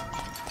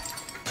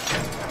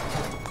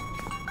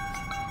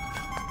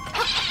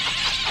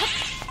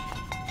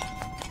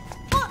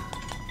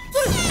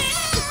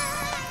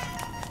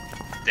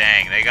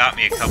 Dang, they got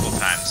me a couple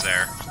times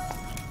there.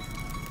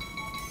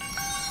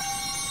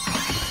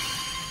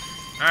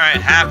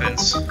 Alright,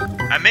 happens.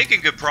 I'm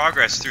making good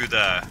progress through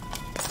the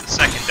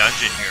second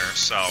dungeon here,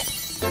 so...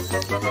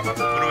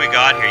 What do we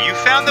got here? You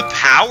found the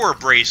power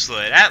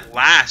bracelet! At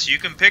last, you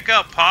can pick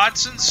up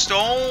pots and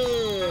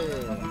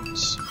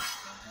stones!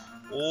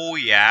 Oh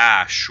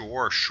yeah,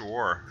 sure.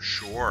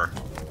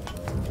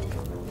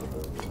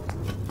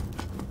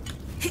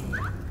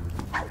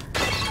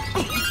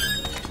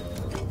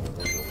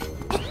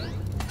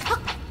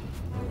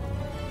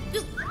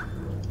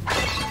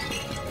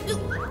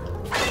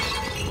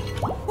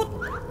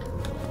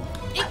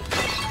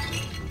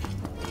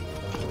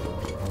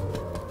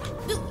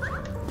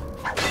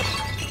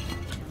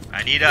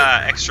 I need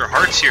extra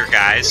hearts here,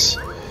 guys.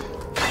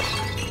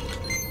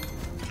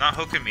 Not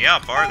hooking me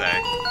up, are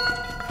they?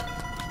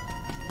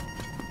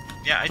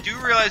 Yeah, I do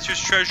realize there's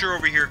treasure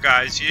over here,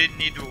 guys. You didn't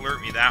need to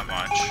alert me that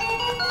much.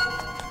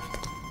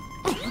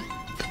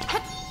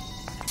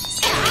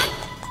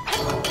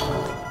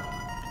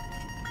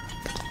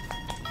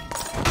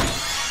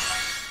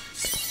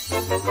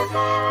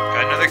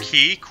 Got another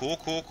key. Cool.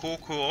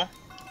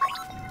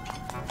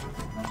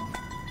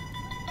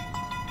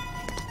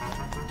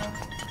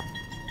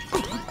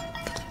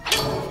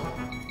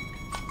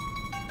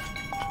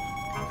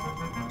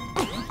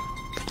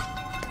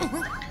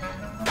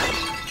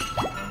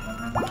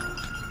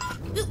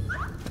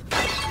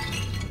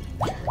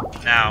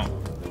 Now,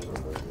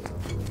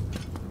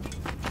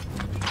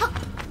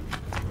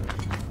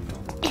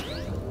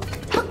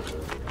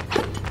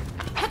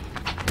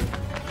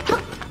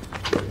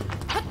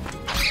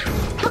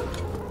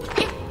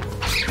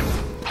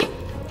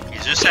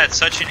 he's just at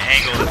such an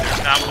angle that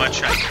there's not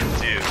much I can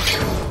do.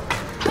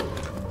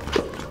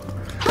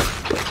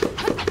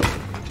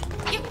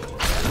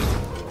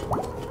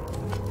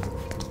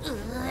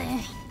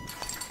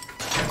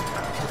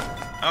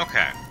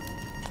 Okay.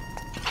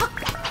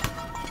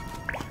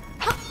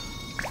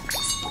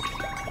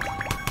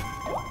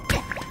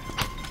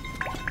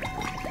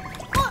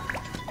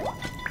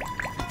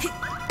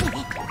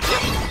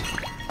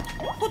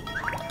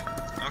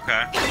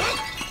 Okay.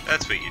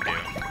 That's what you do.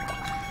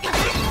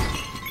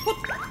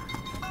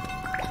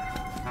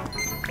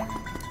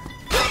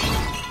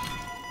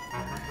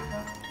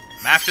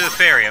 I'm after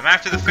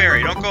the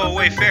fairy. Don't go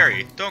away,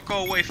 fairy. Don't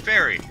go away,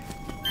 fairy.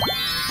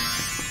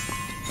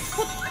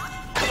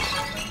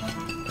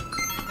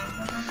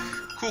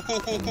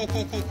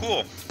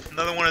 Cool.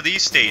 Another one of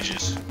these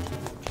stages.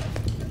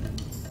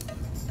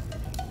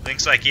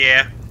 Link's like,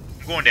 yeah,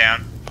 I'm going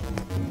down.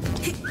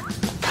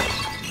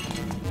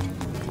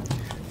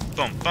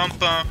 Bum bum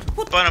bum,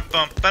 ba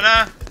bum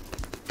ba.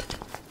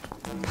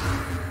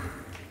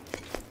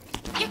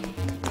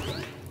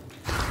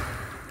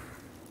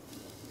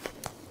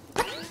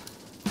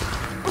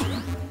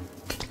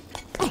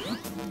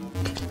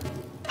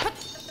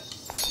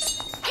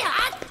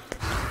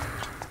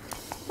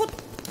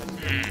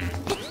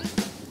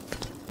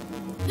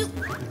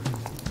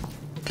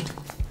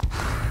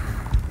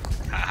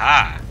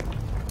 Haha.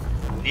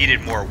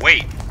 Needed more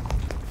weight.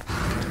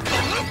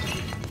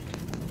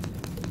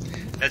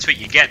 That's what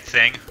you get,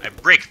 thing. I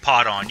break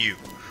pot on you.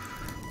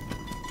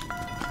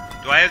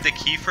 Do I have the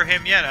key for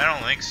him yet? I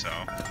don't think so.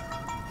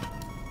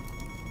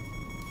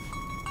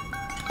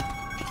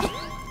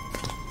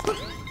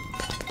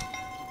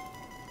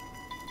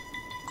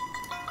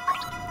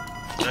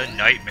 The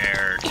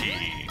nightmare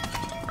key.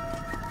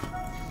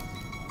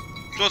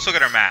 So let's look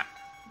at our map.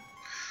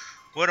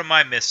 What am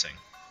I missing?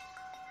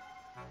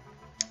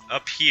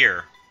 Up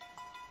here.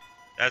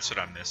 That's what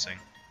I'm missing.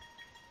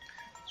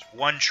 There's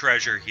one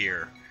treasure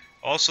here.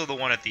 Also the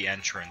one at the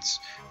entrance.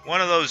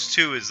 One of those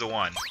two is the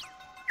one.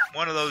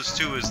 One of those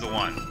two is the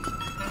one.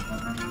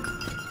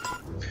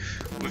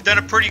 We've done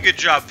a pretty good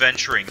job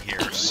venturing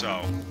here,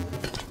 so...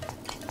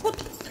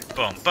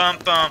 Bum bum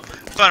bum,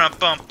 ba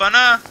bum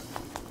ba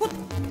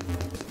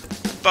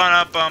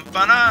ba bum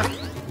ba.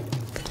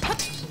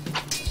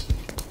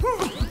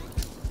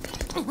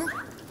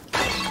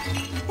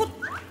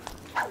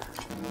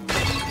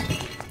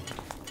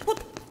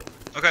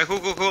 Okay,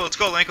 cool. Let's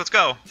go, Link. Let's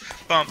go.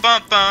 Bum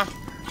bum bum,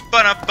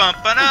 ba bum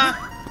ba.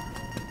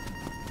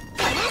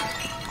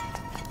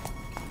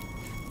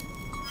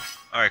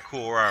 All right,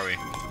 cool. Where are we?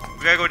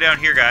 We gotta go down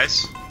here,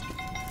 guys.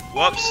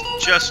 Whoops,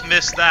 just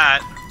missed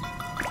that.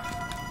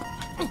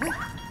 Oh,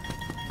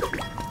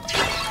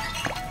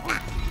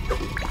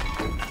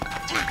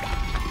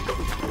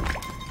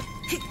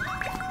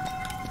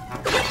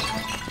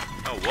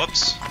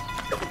 whoops.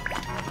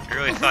 I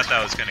really thought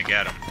that was gonna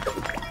get him.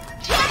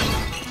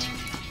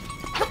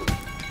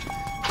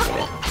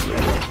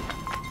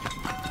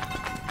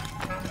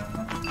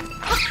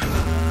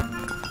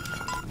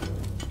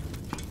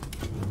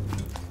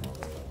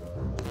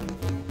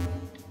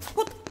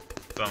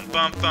 Bum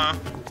bum bum.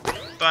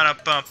 Ba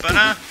bum ba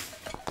na.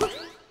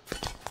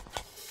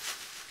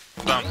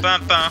 Bum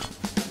bum bum.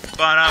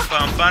 Ba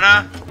bum ba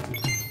na.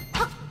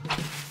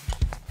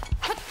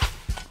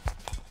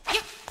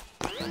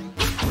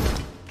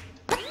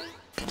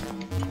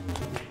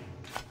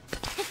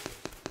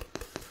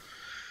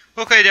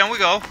 Okay, down we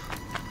go.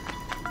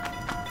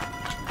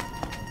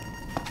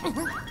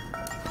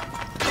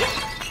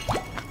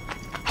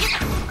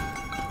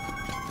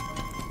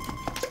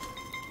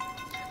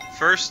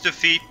 First,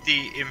 defeat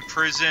the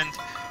imprisoned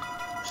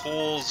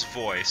Pole's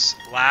voice.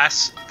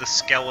 Last, the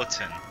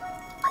skeleton.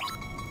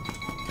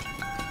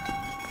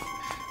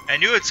 I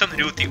knew it had something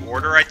to do with the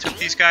order I took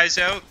these guys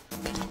out.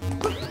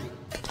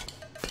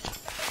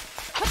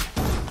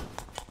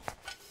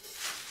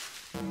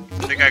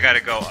 I think I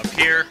gotta go up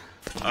here,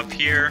 up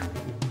here.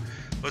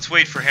 Let's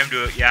wait for him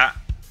to, yeah.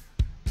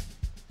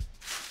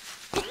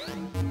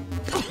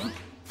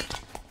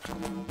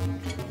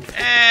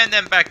 And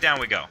then back down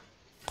we go.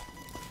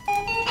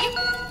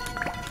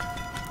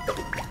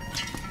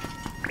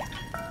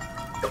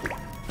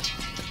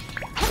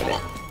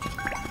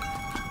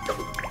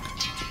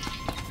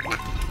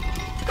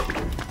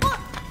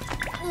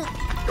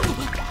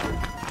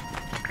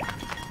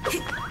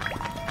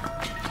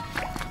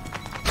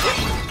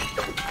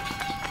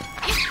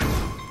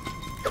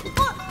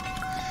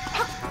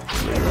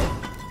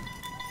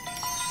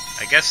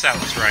 I guess that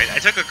was right. I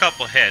took a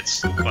couple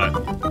hits, but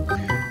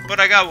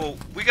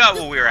we got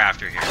what we were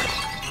after here.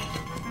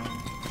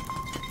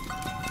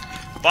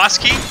 Boss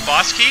key,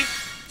 boss key,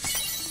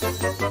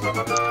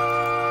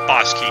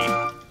 boss key.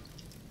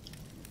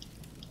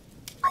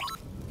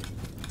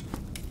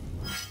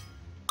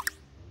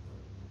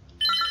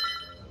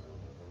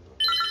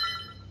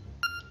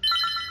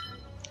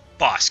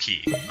 Boss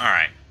key. All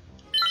right.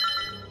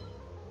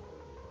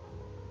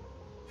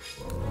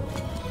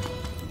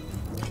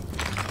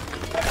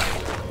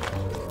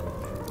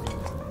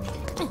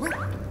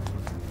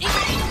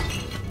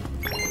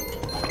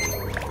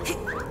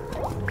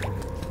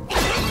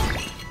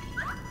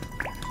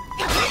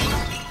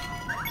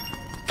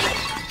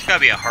 There's gotta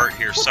be a heart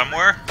here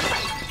somewhere.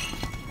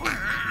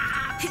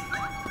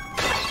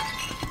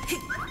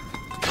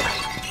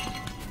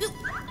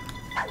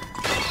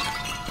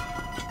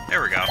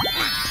 There we go.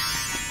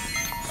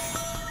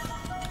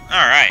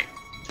 Alright.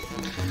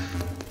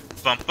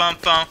 Bump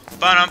bump bump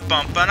ba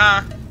bump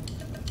ba.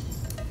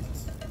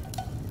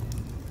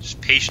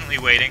 Just patiently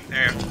waiting.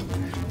 There.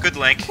 Good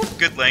link.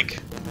 Good link.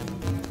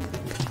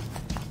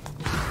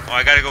 Oh,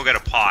 I gotta go get a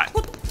pot.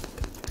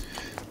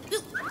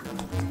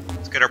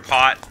 Let's get our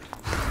pot.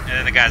 And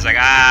then the guy's like,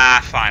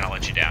 ah, fine, I'll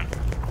let you down.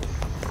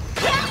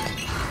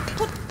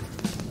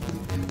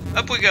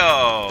 Up we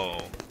go.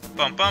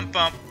 Bump bump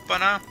bump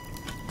ba.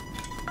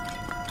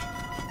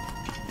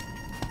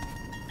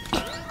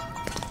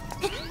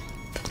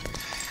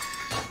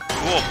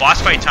 Cool,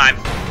 boss fight time.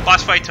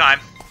 Boss fight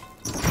time.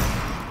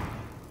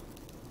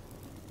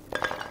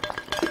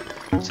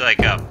 It's like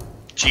a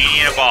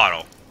genie in a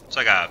bottle. It's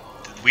like a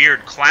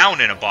weird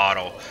clown in a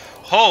bottle.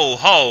 Ho,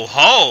 ho,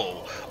 ho!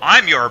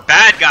 I'm your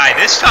bad guy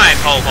this time,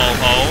 ho, ho,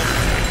 ho!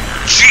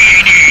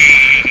 Genie!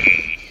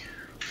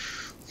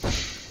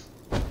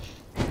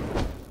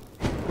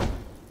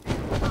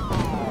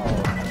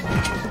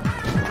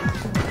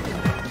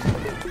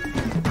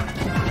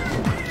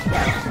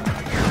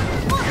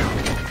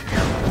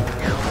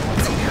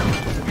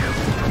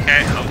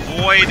 Okay,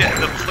 avoid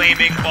the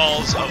flaming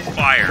balls of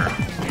fire.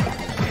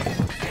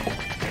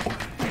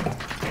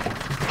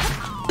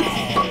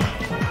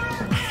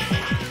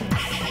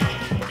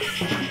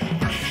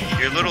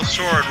 Your little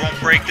sword won't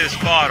break this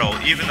bottle.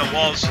 Even the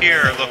walls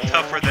here look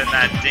tougher than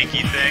that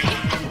dinky thing.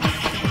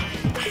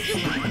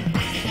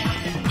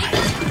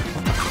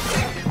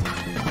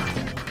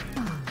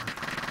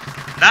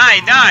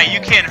 Nah, you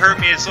can't hurt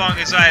me as long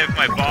as I have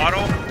my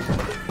bottle.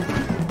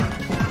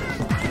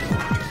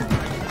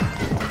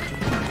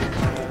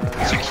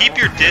 So keep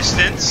your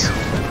distance,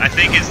 I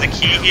think is the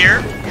key here.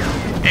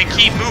 And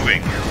keep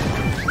moving.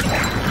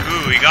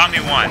 Ooh, he got me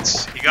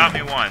once. He got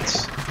me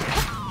once.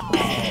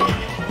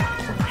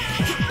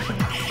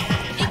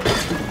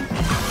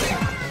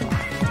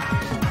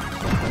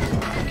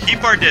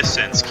 Keep our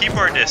distance. Keep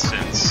our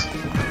distance.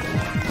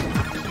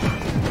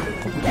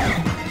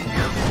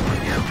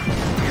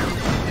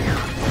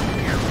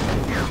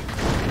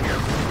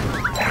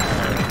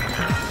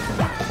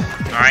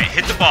 Alright,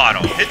 hit the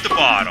bottle. Hit the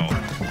bottle.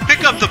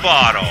 Pick up the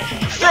bottle.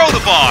 Throw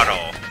the bottle.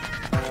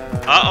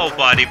 Uh-oh,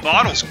 buddy.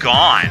 Bottle's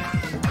gone.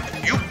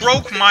 You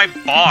broke my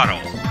bottle.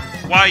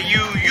 Why,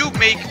 you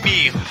make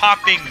me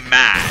hopping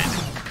mad.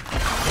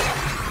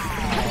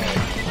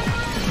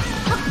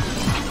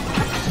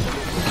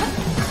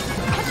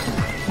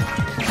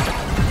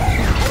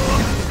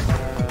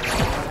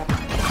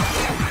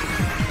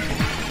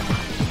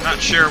 Not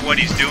sure what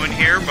he's doing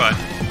here, but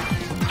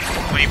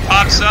when he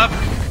pops up,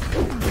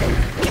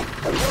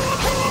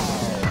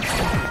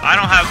 I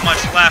don't have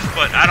much left,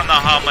 but I don't know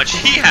how much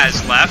he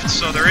has left,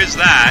 so there is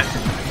that.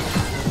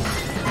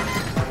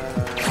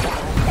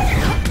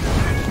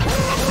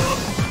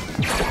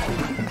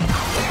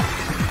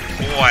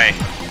 Boy,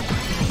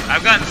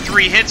 I've gotten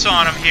 3 hits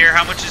on him here.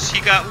 How much has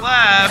he got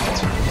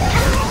left?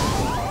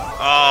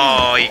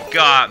 Oh, he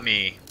got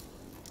me.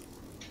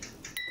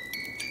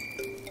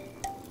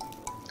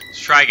 Let's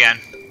try again.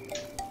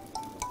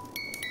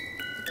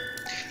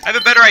 I have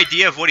a better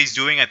idea of what he's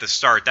doing at the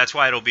start. That's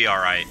why it'll be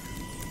alright.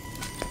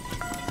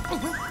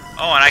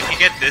 Oh, and I can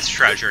get this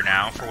treasure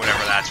now, for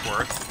whatever that's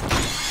worth.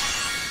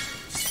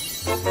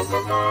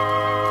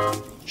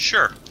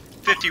 Sure.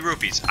 50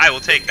 rupees. I will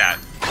take that.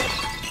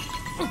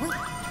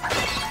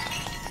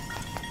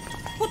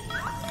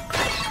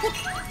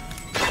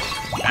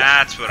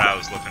 That's what I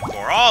was looking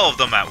for. All of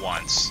them at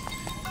once.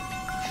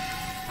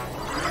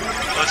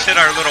 Let's hit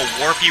our little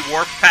warpy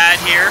warp pad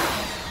here.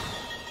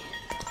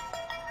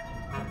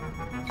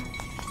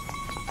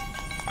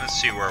 Let's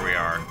see where we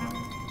are.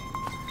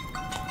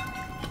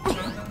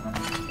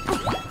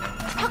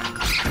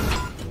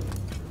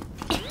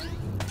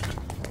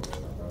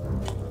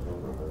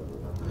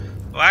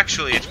 Well,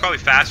 actually, it's probably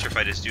faster if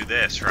I just do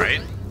this,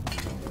 right?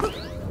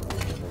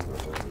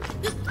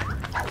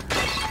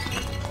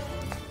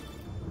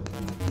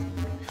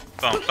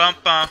 Bum bum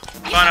bum,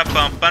 bana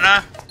bum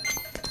bana.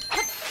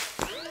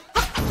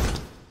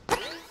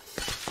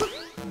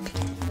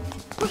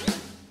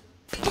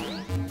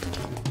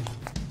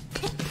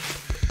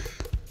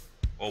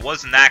 Well, it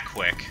wasn't that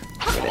quick.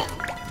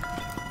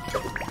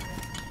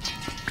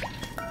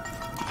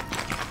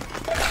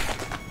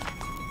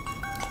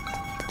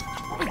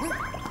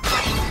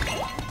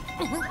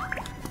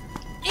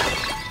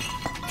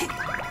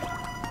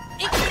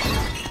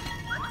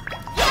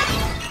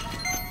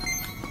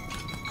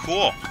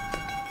 Cool.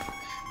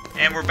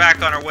 And we're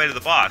back on our way to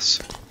the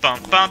boss.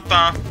 Bum bum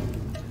bum.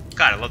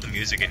 God, I love the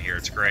music in here.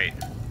 It's great.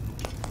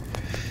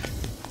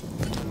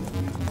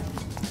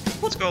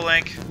 Let's go,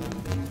 Link.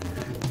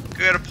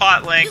 Go to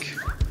pot, Link.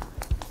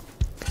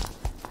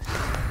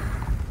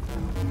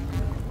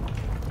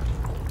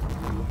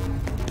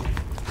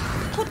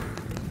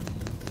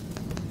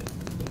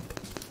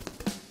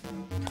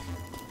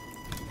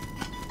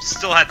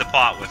 Still had the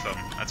pot with him.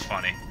 That's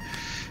funny.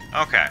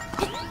 Okay.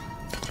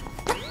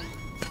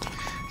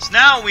 So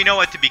now we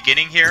know at the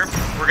beginning here,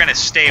 we're gonna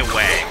stay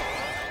away.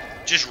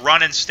 Just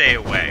run and stay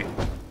away.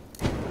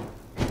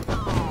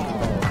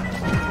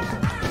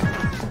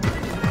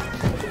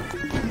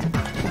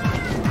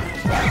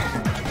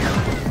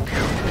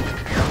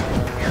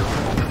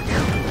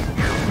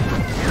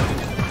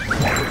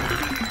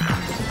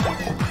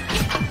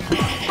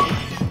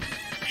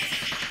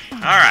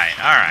 Alright,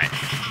 alright.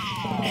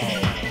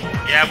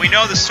 Yeah, we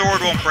know the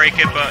sword won't break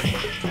it, but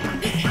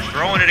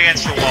throwing it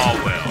against the wall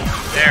will.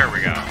 There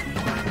we go.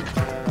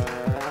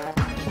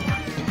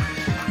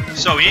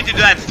 So we need to do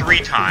that 3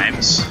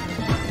 times.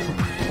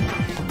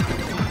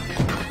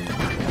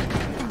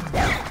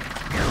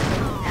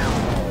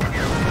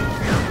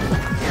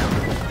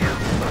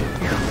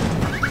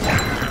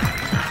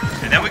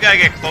 And then we gotta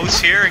get close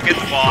here and get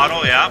the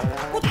bottle, yeah.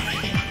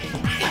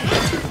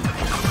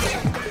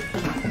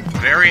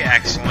 Very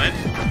excellent.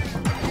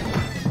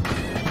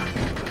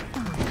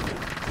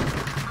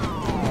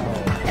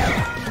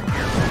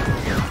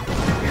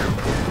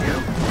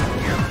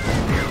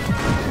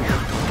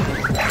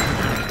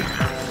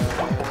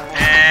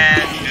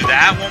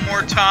 That one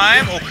more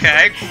time.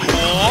 Okay,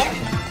 cool.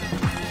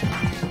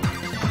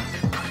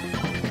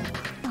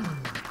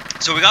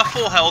 So we got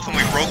full health and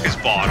we broke his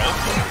bottle.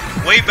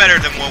 Way better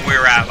than when we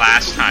were at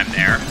last time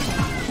there.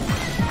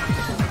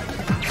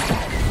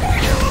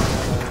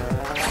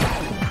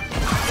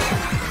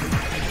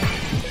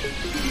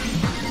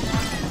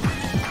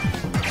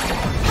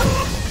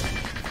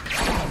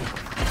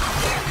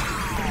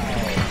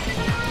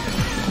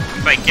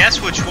 If I guess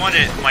which one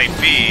it might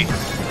be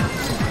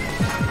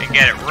and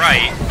get it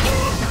right,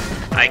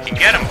 I can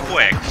get him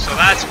quick, so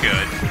that's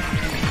good.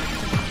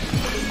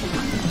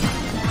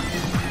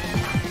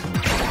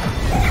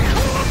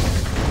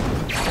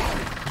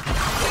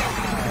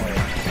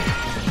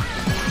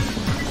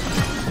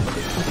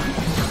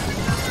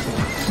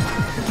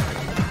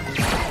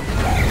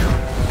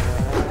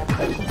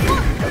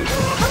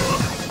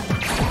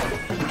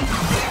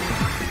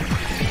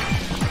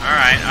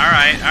 Alright,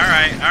 alright,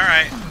 alright,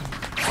 alright.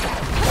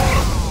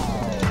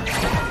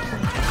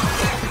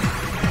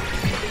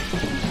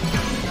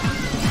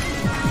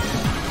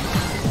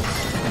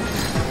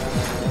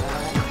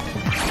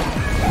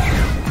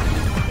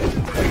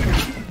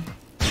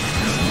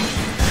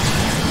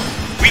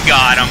 We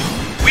got him.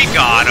 We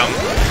got him.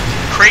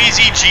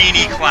 Crazy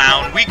genie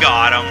clown. We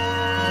got him.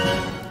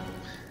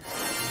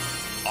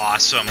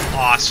 Awesome.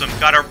 Awesome.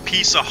 Got our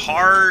piece of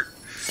heart.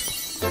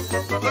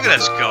 Look at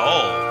us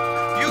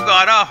go. You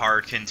got a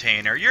heart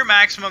container. Your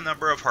maximum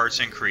number of hearts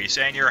increase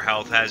and your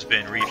health has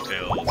been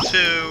refilled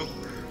too.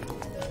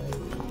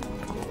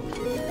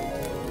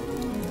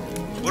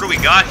 What do we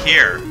got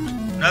here?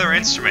 Another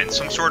instrument.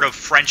 Some sort of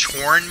French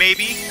horn,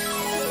 maybe?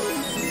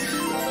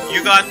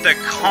 You got the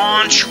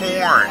conch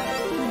horn.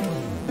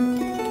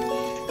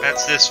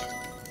 That's this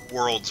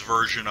world's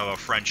version of a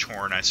French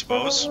horn, I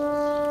suppose.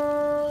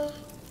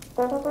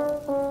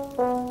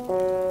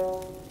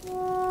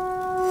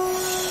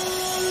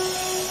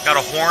 Got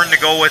a horn to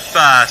go with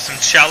some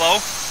cello.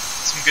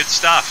 Some good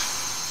stuff.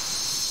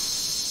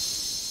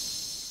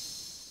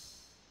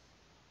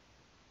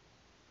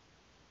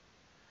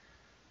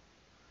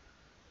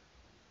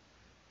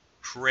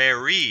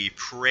 Prairie,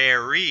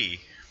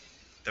 prairie.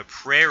 The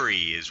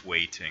prairie is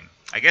waiting.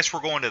 I guess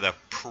we're going to the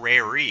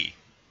prairie.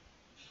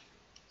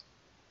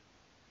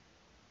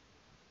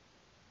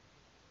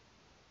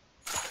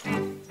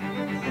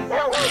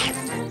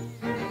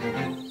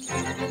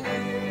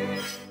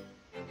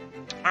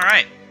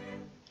 Alright.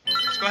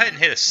 Let's go ahead and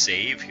hit a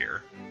save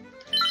here.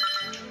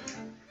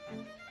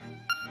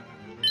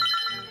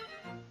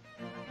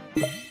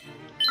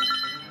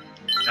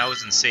 That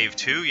was in save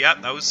 2.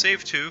 Yep, that was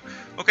save 2.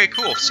 Okay,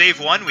 cool. Save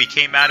 1, we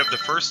came out of the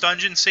first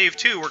dungeon. Save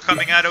 2, we're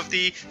coming out of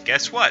the,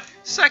 guess what?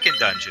 Second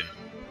dungeon.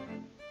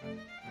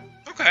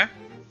 Okay.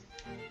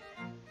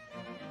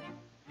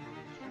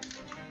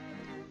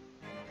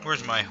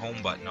 Where's my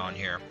home button on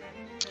here?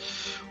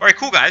 Alright,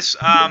 cool, guys.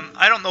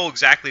 I don't know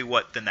exactly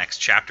what the next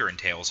chapter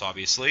entails,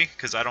 obviously,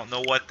 because I don't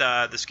know what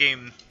this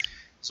game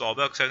is all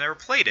about, because I've never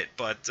played it.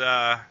 But,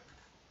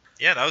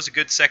 yeah, that was a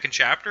good second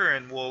chapter,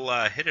 and we'll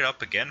hit it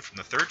up again from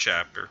the third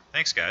chapter.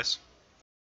 Thanks, guys.